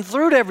quite gotten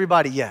through to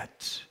everybody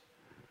yet.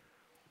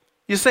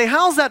 You say,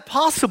 how's that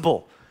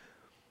possible?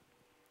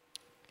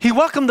 He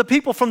welcomed the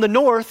people from the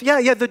north.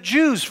 Yeah, the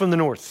Jews from the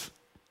north.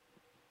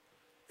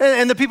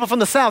 And the people from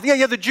the south.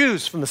 Yeah, the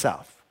Jews from the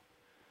south.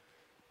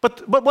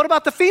 But what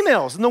about the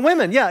females and the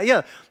women?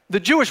 Yeah,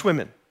 the Jewish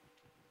women.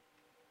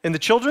 And the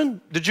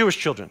children? The Jewish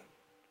children.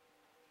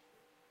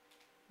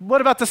 What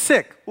about the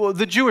sick? Well,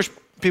 the Jewish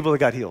people that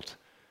got healed.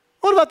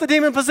 What about the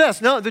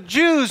demon-possessed? No, the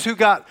Jews who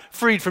got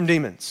freed from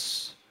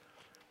demons.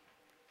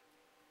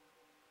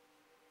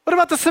 What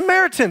about the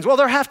Samaritans? Well,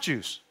 they're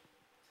half-Jews.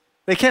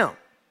 They count.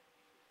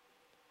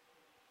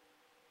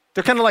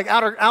 They're kind of like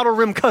outer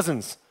rim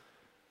cousins,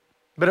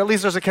 but at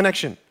least there's a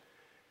connection.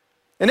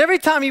 And every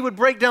time he would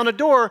break down a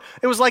door,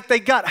 it was like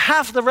they got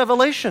half the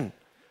revelation.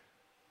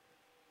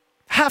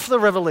 Half the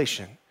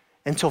revelation.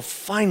 Until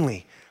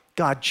finally,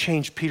 God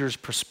changed Peter's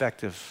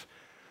perspective.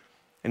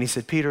 And he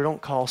said, Peter,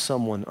 don't call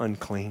someone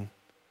unclean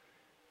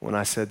when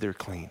I said they're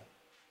clean.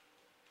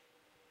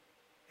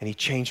 And he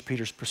changed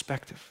Peter's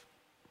perspective.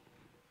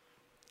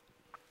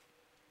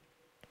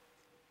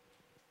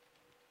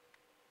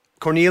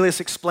 Cornelius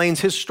explains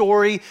his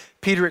story.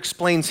 Peter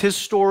explains his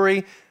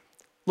story.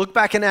 Look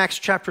back in Acts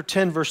chapter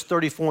 10, verse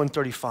 34 and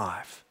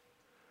 35.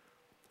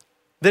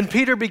 Then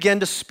Peter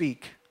began to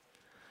speak.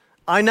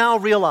 I now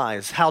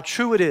realize how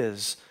true it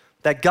is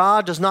that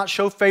God does not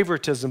show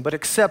favoritism, but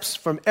accepts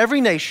from every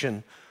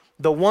nation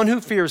the one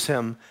who fears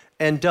him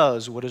and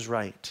does what is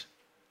right.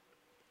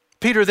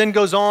 Peter then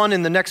goes on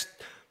in the next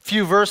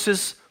few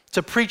verses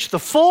to preach the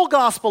full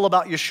gospel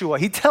about Yeshua.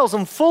 He tells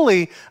them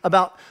fully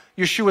about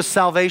Yeshua's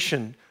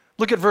salvation.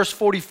 Look at verse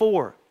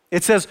 44.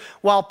 It says,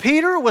 while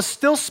Peter was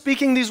still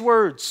speaking these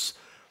words,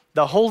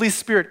 the Holy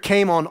Spirit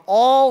came on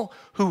all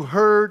who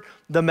heard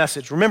the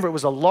message. Remember, it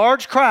was a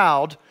large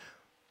crowd.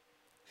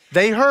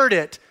 They heard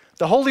it.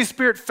 The Holy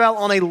Spirit fell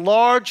on a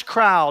large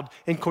crowd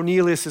in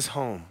Cornelius'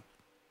 home.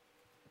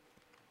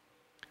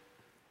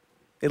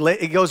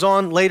 It goes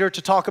on later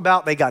to talk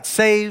about they got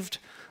saved.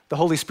 The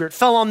Holy Spirit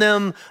fell on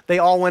them. They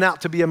all went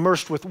out to be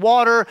immersed with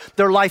water.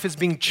 Their life is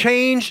being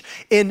changed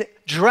in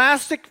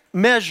drastic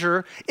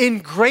measure in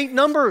great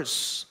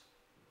numbers.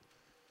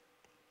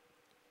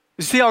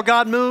 You see how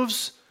God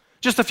moves?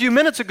 Just a few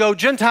minutes ago,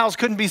 Gentiles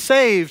couldn't be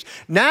saved.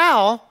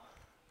 Now,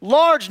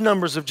 large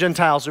numbers of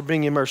Gentiles are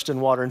being immersed in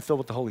water and filled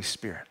with the Holy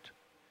Spirit.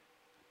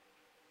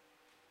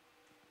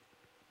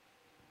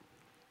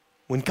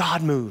 When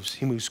God moves,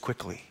 he moves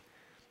quickly,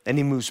 and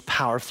he moves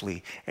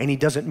powerfully, and he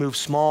doesn't move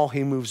small,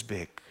 he moves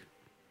big.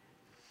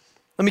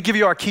 Let me give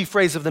you our key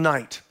phrase of the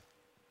night.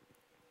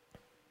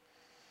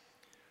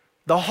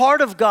 The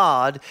heart of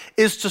God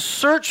is to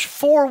search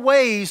for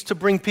ways to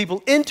bring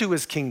people into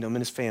his kingdom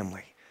and his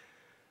family,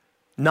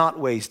 not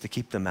ways to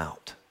keep them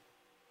out.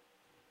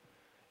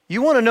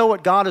 You want to know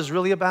what God is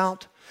really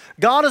about?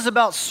 God is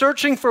about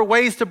searching for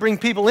ways to bring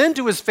people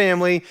into his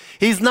family.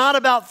 He's not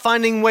about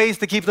finding ways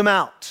to keep them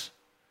out.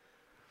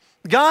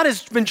 God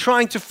has been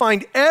trying to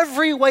find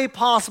every way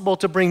possible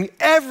to bring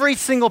every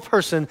single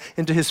person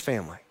into his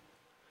family.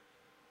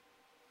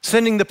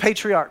 Sending the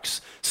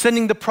patriarchs,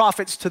 sending the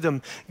prophets to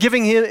them,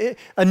 giving him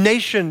a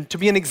nation to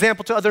be an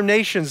example to other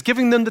nations,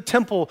 giving them the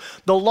temple,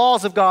 the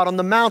laws of God on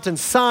the mountain,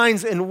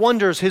 signs and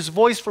wonders, his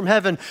voice from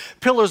heaven,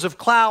 pillars of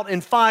cloud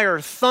and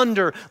fire,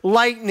 thunder,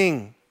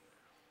 lightning,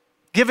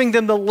 giving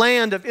them the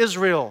land of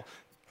Israel,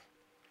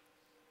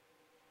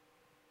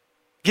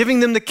 giving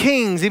them the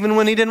kings even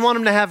when he didn't want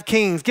them to have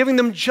kings, giving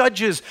them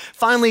judges,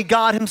 finally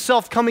God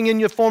himself coming in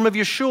the form of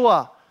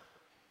Yeshua.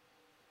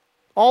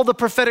 All the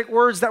prophetic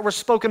words that were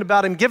spoken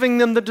about him, giving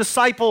them the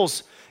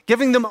disciples,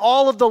 giving them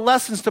all of the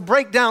lessons to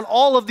break down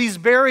all of these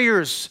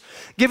barriers,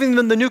 giving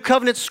them the new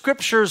covenant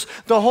scriptures,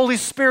 the Holy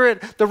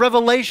Spirit, the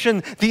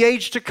revelation, the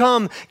age to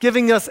come,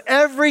 giving us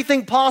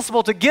everything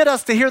possible to get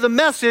us to hear the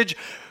message.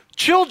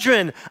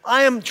 Children,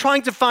 I am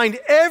trying to find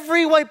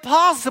every way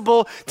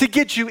possible to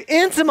get you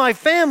into my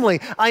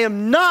family. I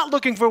am not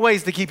looking for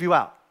ways to keep you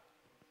out.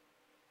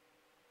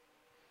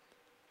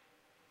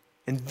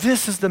 And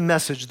this is the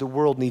message the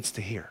world needs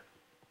to hear.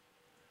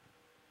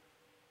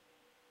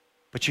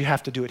 But you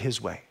have to do it his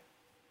way.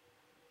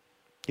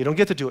 You don't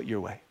get to do it your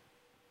way.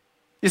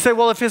 You say,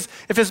 well, if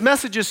his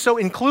message is so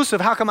inclusive,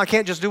 how come I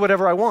can't just do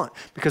whatever I want?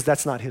 Because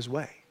that's not his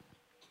way.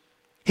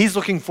 He's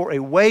looking for a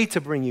way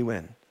to bring you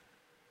in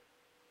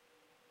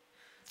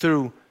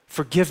through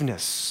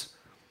forgiveness,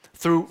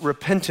 through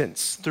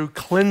repentance, through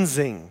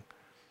cleansing,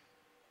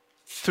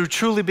 through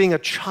truly being a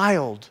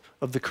child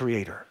of the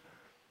Creator.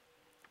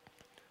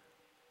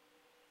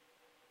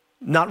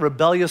 Not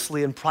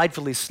rebelliously and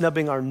pridefully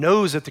snubbing our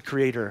nose at the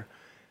Creator.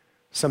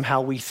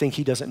 Somehow we think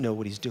he doesn't know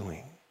what he's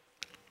doing.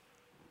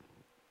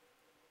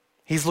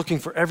 He's looking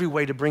for every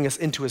way to bring us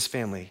into his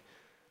family,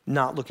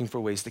 not looking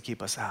for ways to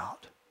keep us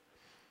out.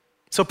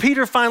 So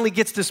Peter finally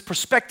gets this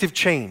perspective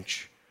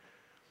change.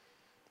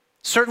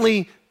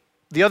 Certainly,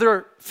 the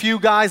other few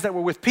guys that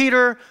were with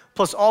Peter,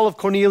 plus all of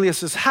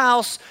Cornelius'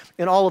 house,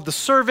 and all of the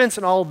servants,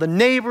 and all of the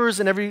neighbors,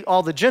 and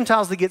all the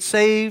Gentiles that get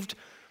saved.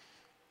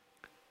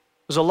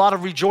 There's a lot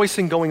of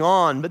rejoicing going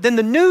on. But then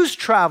the news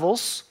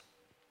travels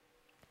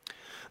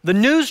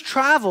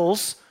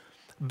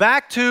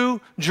back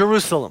to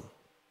Jerusalem,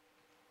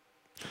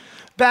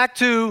 back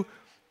to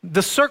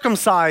the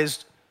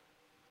circumcised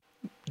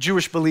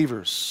Jewish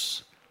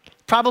believers,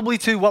 probably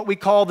to what we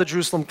call the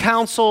Jerusalem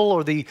Council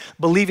or the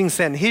believing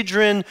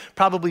Sanhedrin,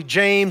 probably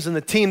James and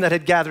the team that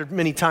had gathered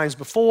many times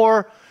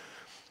before.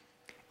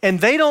 And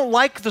they don't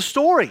like the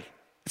story.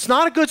 It's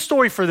not a good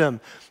story for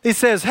them. It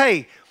says,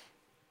 hey,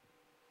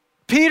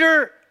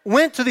 Peter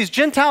went to these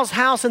Gentiles'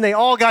 house and they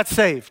all got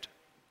saved.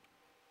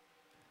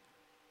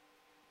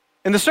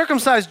 And the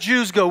circumcised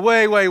Jews go,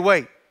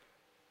 wait.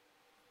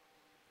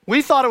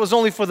 We thought it was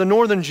only for the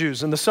northern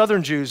Jews and the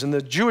southern Jews and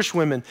the Jewish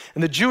women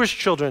and the Jewish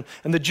children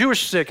and the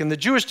Jewish sick and the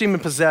Jewish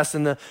demon-possessed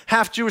and the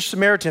half-Jewish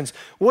Samaritans.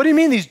 What do you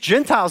mean these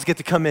Gentiles get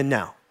to come in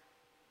now?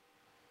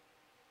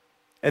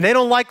 And they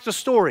don't like the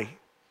story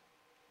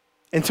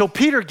until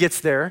Peter gets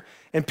there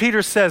and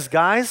Peter says,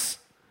 guys,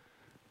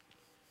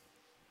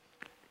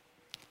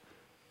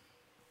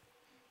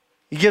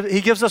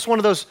 he gives us one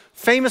of those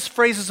famous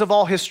phrases of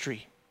all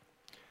history.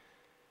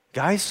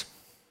 Guys,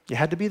 you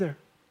had to be there.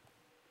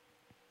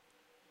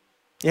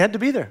 You had to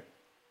be there.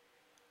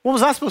 What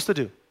was I supposed to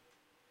do?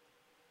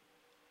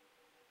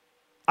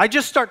 I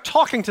just start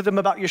talking to them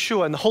about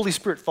Yeshua and the Holy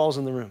Spirit falls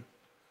in the room.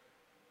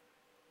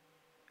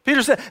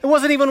 Peter said, it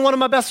wasn't even one of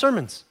my best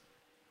sermons.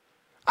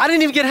 I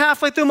didn't even get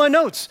halfway through my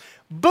notes.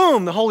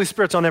 Boom, the Holy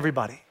Spirit's on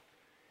everybody.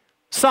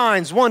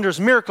 Signs, wonders,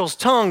 miracles,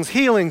 tongues,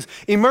 healings,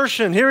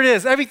 immersion. Here it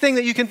is. Everything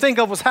that you can think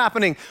of was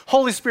happening.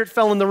 Holy Spirit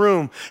fell in the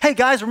room. Hey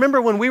guys, remember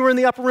when we were in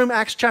the upper room,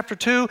 Acts chapter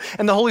 2,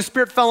 and the Holy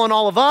Spirit fell on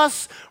all of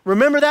us?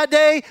 Remember that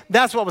day?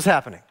 That's what was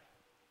happening.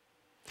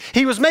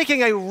 He was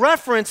making a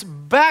reference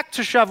back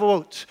to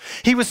Shavuot.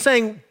 He was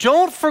saying,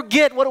 don't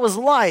forget what it was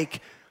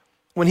like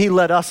when he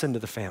led us into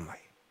the family.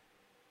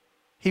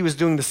 He was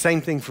doing the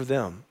same thing for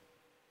them.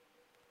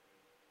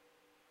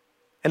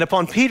 And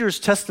upon Peter's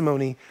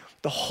testimony,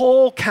 The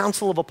whole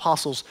council of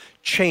apostles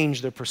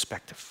changed their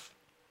perspective.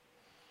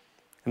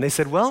 And they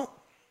said, well,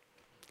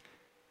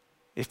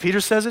 if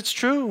Peter says it's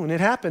true and it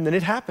happened, then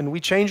it happened. We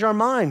change our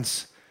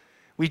minds.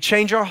 We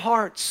change our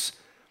hearts.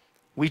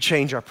 We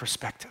change our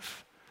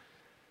perspective.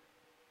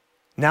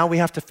 Now we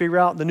have to figure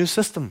out the new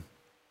system.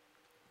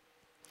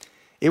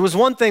 It was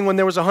one thing when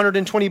there was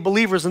 120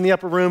 believers in the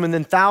upper room and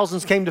then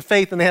thousands came to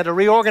faith and they had to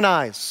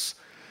reorganize.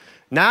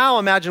 Now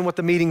imagine what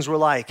the meetings were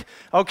like.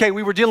 Okay,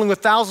 we were dealing with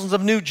thousands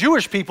of new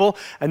Jewish people,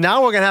 and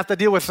now we're going to have to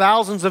deal with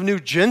thousands of new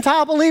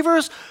Gentile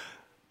believers.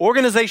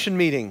 Organization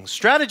meeting,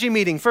 strategy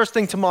meeting, first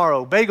thing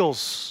tomorrow,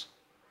 bagels,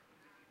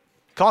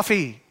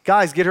 coffee.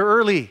 Guys, get here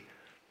early.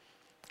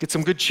 Get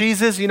some good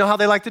cheeses. You know how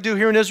they like to do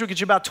here in Israel? Get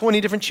you about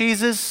 20 different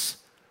cheeses.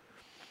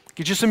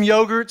 Get you some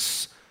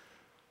yogurts,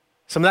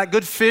 some of that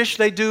good fish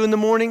they do in the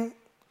morning,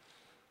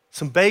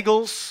 some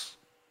bagels.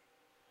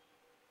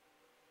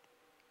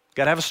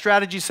 Got to have a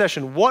strategy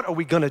session. What are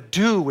we going to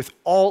do with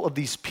all of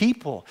these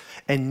people?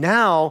 And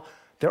now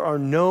there are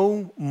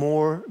no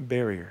more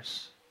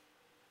barriers.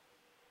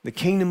 The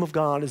kingdom of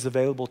God is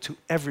available to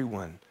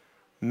everyone.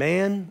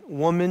 Man,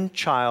 woman,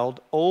 child,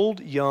 old,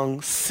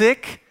 young,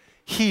 sick,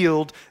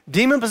 healed,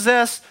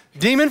 demon-possessed,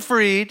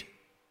 demon-freed,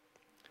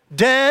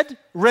 dead,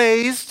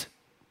 raised,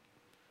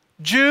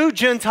 Jew,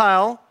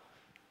 Gentile,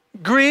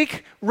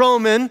 Greek,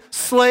 Roman,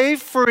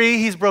 slave, free.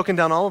 He's broken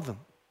down all of them.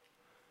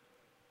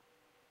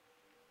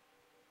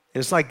 And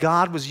it's like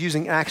God was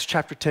using Acts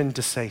chapter 10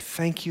 to say,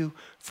 thank you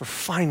for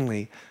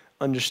finally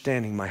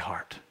understanding my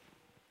heart.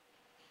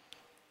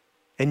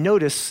 And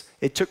notice,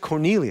 it took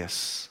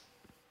Cornelius.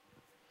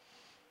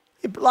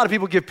 A lot of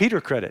people give Peter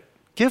credit.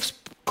 Gives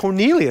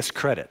Cornelius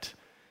credit.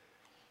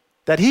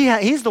 That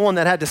he's the one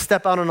that had to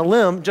step out on a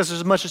limb just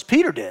as much as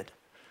Peter did.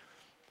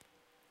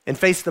 And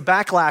face the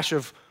backlash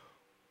of,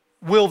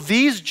 will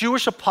these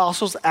Jewish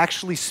apostles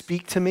actually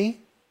speak to me?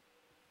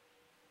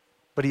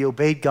 But he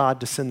obeyed God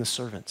to send the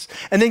servants.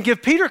 And then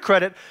give Peter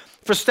credit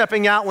for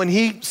stepping out when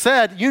he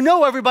said, you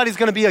know everybody's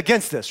going to be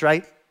against this,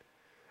 right?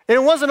 And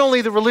it wasn't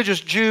only the religious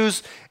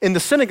Jews in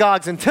the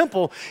synagogues and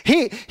temple.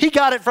 He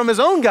got it from his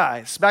own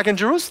guys back in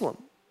Jerusalem.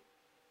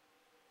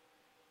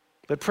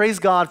 But praise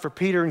God for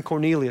Peter and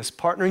Cornelius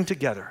partnering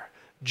together,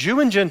 Jew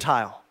and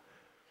Gentile,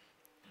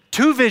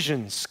 two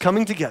visions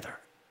coming together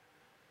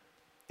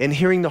and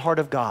hearing the heart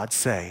of God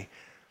say,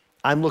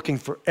 I'm looking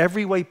for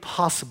every way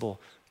possible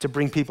to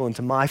bring people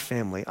into my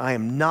family. I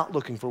am not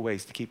looking for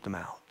ways to keep them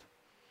out.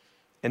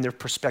 And their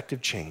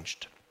perspective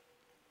changed.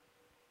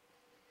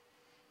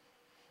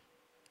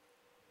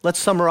 Let's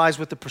summarize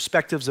with the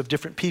perspectives of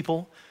different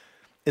people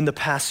in the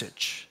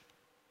passage.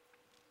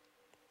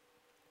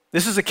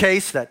 This is a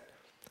case that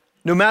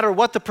no matter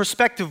what the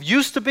perspective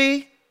used to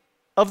be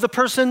of the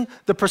person,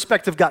 the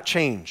perspective got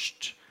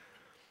changed.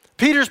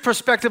 Peter's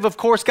perspective, of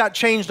course, got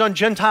changed on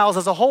Gentiles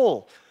as a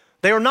whole.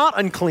 They are not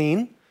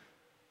unclean.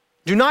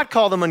 Do not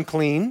call them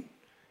unclean.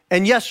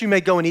 And yes, you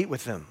may go and eat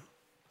with them.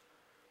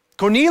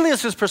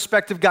 Cornelius'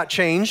 perspective got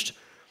changed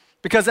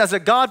because as a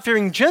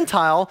God-fearing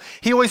Gentile,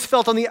 he always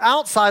felt on the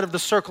outside of the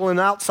circle and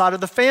outside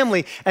of the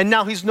family. And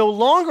now he's no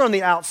longer on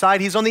the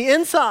outside, he's on the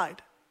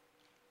inside.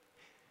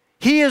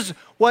 He is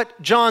what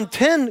John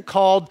 10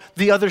 called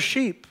the other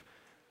sheep.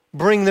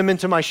 Bring them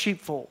into my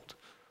sheepfold.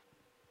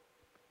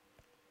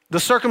 The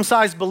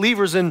circumcised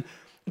believers in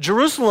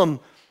Jerusalem,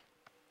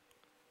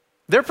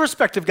 their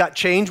perspective got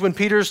changed when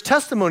Peter's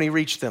testimony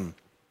reached them.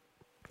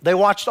 They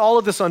watched all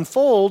of this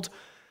unfold,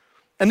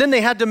 and then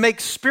they had to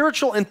make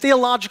spiritual and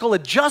theological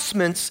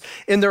adjustments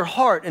in their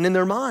heart and in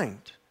their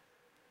mind.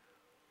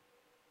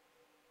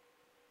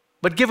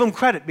 But give them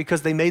credit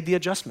because they made the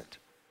adjustment.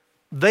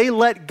 They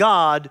let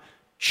God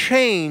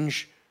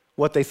change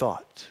what they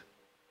thought.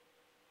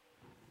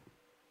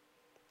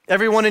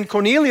 Everyone in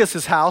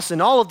Cornelius' house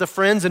and all of the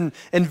friends and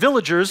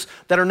villagers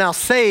that are now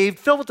saved,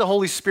 filled with the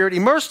Holy Spirit,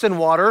 immersed in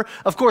water,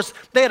 of course,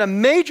 they had a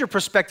major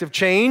perspective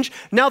change.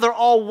 Now they're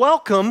all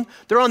welcome.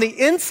 They're on the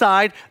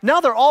inside. Now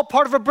they're all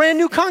part of a brand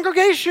new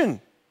congregation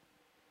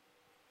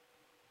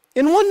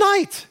in one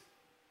night.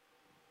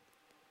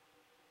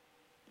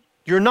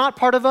 You're not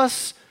part of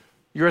us.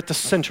 You're at the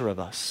center of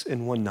us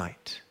in one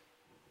night.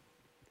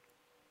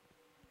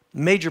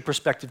 Major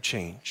perspective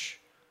change.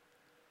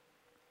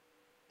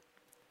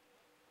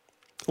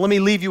 Let me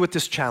leave you with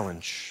this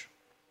challenge.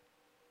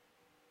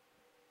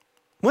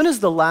 When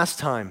is the last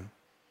time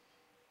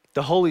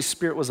the Holy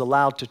Spirit was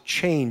allowed to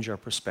change our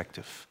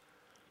perspective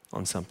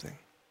on something?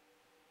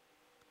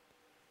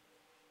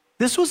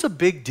 This was a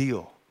big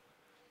deal.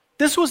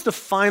 This was the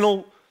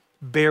final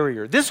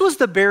barrier. This was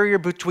the barrier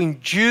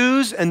between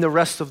Jews and the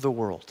rest of the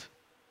world.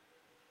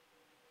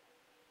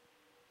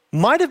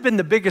 Might have been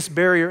the biggest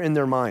barrier in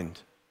their mind.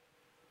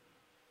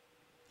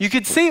 You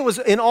could see it was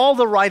in all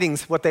the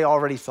writings what they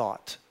already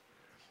thought.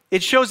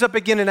 It shows up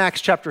again in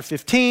Acts chapter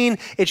 15.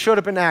 It showed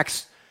up in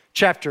Acts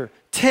chapter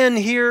 10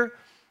 here.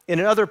 And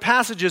in other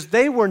passages,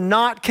 they were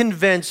not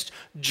convinced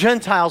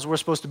Gentiles were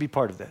supposed to be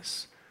part of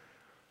this.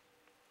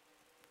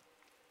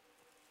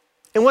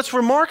 And what's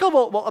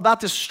remarkable about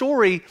this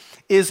story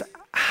is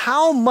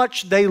how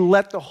much they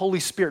let the Holy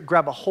Spirit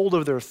grab a hold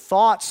of their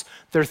thoughts,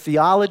 their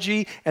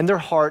theology, and their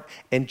heart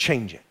and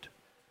change it.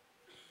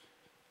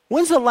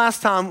 When's the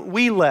last time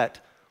we let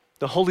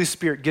the Holy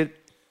Spirit get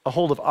a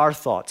hold of our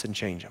thoughts and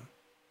change them?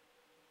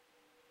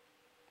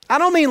 I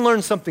don't mean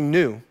learn something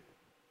new.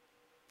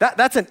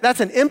 That's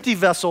an empty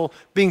vessel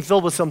being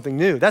filled with something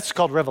new. That's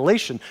called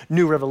revelation,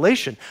 new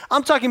revelation.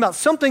 I'm talking about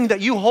something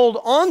that you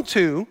hold on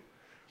to,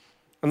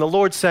 and the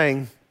Lord's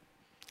saying,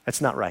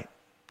 that's not right.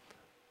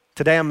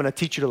 Today I'm going to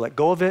teach you to let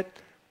go of it,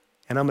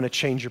 and I'm going to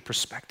change your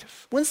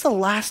perspective. When's the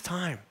last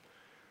time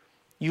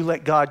you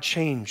let God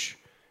change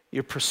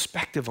your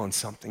perspective on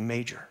something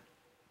major?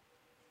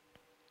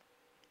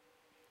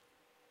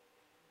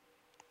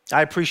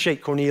 I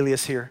appreciate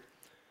Cornelius here.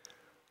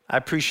 I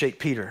appreciate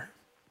Peter.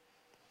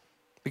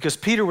 Because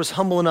Peter was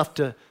humble enough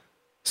to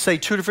say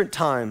 2 different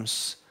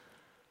times,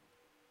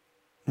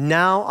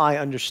 now I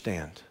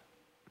understand.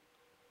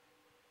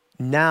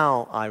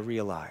 Now I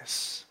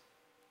realize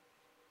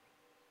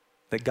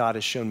that God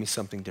has shown me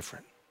something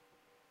different.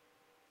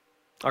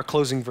 Our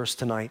closing verse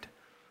tonight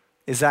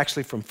is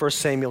actually from 1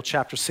 Samuel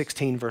chapter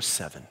 16, verse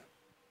 7.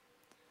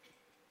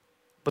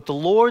 But the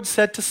Lord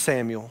said to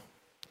Samuel,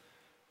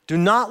 do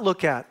not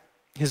look at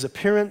his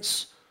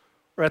appearance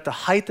or at the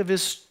height of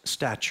his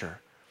stature,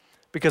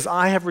 because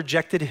I have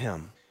rejected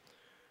him.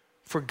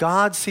 For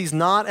God sees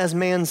not as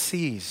man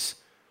sees.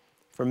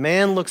 For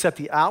man looks at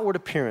the outward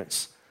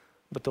appearance,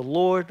 but the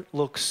Lord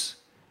looks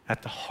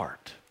at the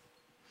heart.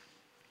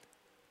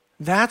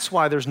 That's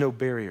why there's no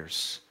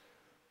barriers,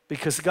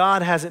 because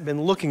God hasn't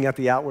been looking at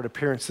the outward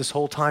appearance this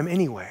whole time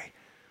anyway.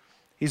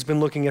 He's been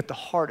looking at the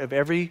heart of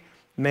every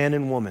man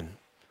and woman,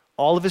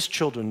 all of his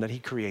children that he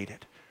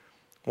created,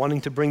 wanting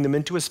to bring them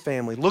into his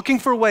family, looking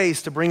for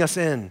ways to bring us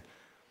in,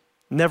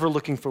 never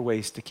looking for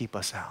ways to keep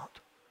us out.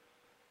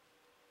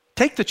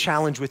 Take the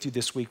challenge with you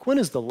this week. When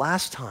is the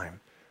last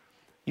time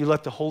you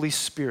let the Holy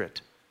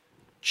Spirit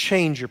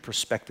change your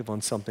perspective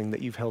on something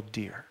that you've held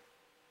dear?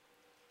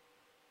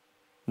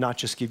 Not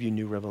just give you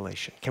new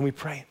revelation. Can we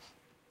pray?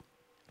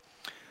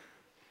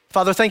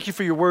 Father, thank you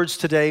for your words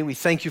today. We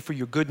thank you for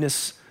your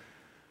goodness.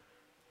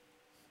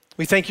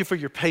 We thank you for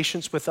your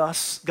patience with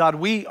us. God,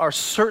 we are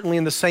certainly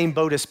in the same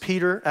boat as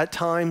Peter at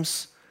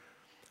times.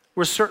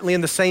 We're certainly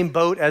in the same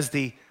boat as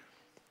the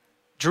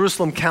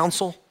Jerusalem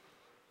Council,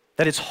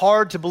 that it's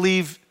hard to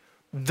believe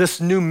this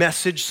new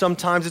message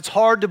sometimes. It's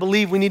hard to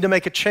believe we need to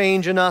make a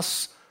change in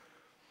us.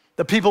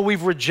 The people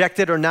we've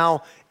rejected are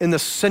now in the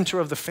center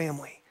of the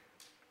family.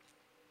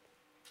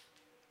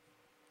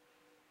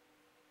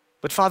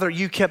 But Father,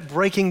 you kept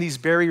breaking these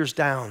barriers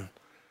down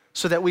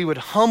so that we would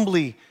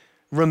humbly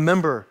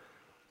remember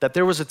that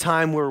there was a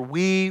time where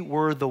we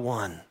were the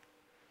one.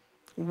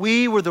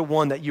 We were the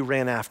one that you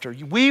ran after.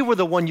 We were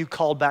the one you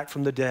called back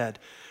from the dead.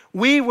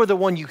 We were the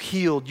one you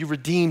healed, you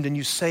redeemed, and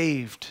you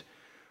saved.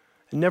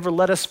 And never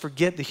let us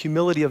forget the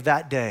humility of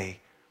that day.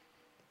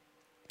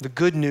 The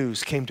good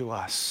news came to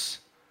us,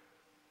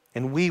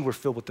 and we were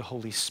filled with the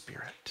Holy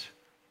Spirit.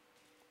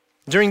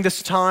 During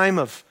this time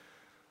of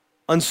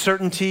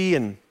uncertainty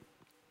and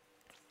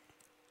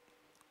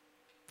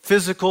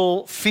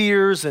physical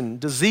fears and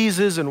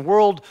diseases and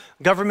world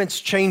governments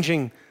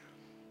changing,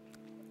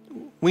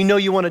 we know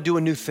you want to do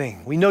a new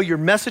thing. We know your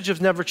message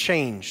has never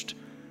changed.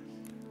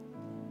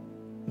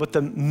 But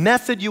the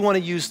method you want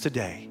to use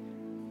today,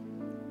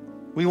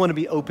 we want to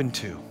be open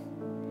to.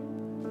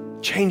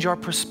 Change our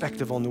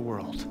perspective on the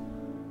world.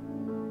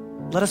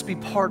 Let us be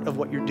part of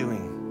what you're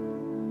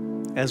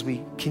doing as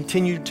we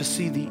continue to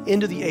see the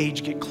end of the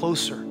age get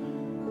closer,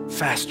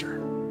 faster.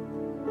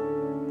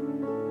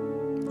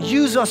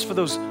 Use us for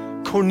those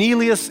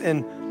Cornelius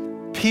and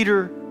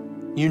Peter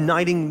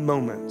uniting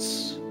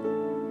moments.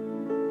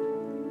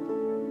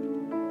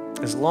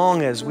 As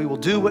long as we will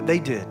do what they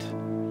did.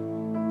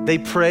 They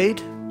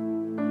prayed,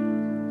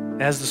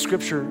 as the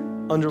scripture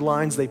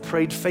underlines, they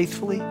prayed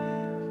faithfully,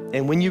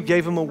 and when you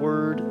gave them a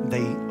word,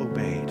 they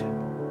obeyed.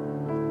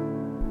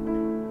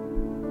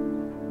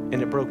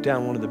 And it broke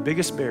down one of the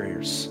biggest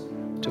barriers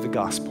to the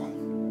gospel.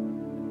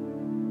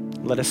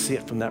 Let us see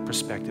it from that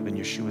perspective in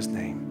Yeshua's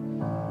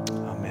name.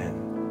 Amen.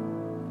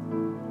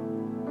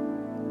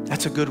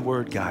 That's a good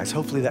word, guys.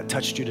 Hopefully that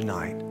touched you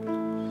tonight.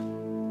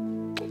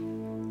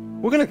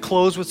 We're going to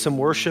close with some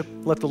worship.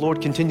 Let the Lord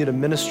continue to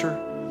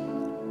minister.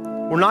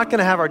 We're not going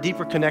to have our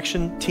Deeper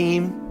Connection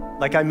team.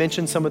 Like I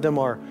mentioned, some of them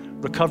are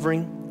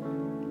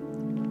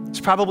recovering.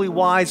 It's probably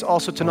wise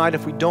also tonight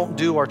if we don't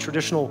do our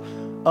traditional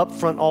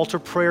upfront altar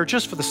prayer,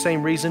 just for the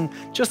same reason,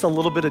 just a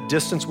little bit of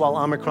distance while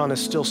Omicron is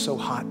still so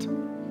hot.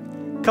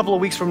 A couple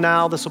of weeks from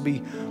now, this will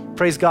be,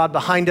 praise God,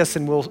 behind us,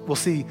 and we'll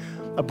see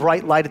a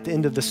bright light at the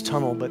end of this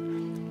tunnel. But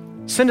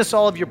send us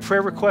all of your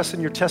prayer requests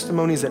and your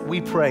testimonies at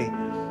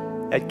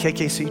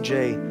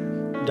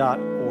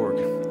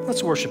wepray@kkcj.org.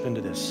 Let's worship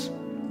into this.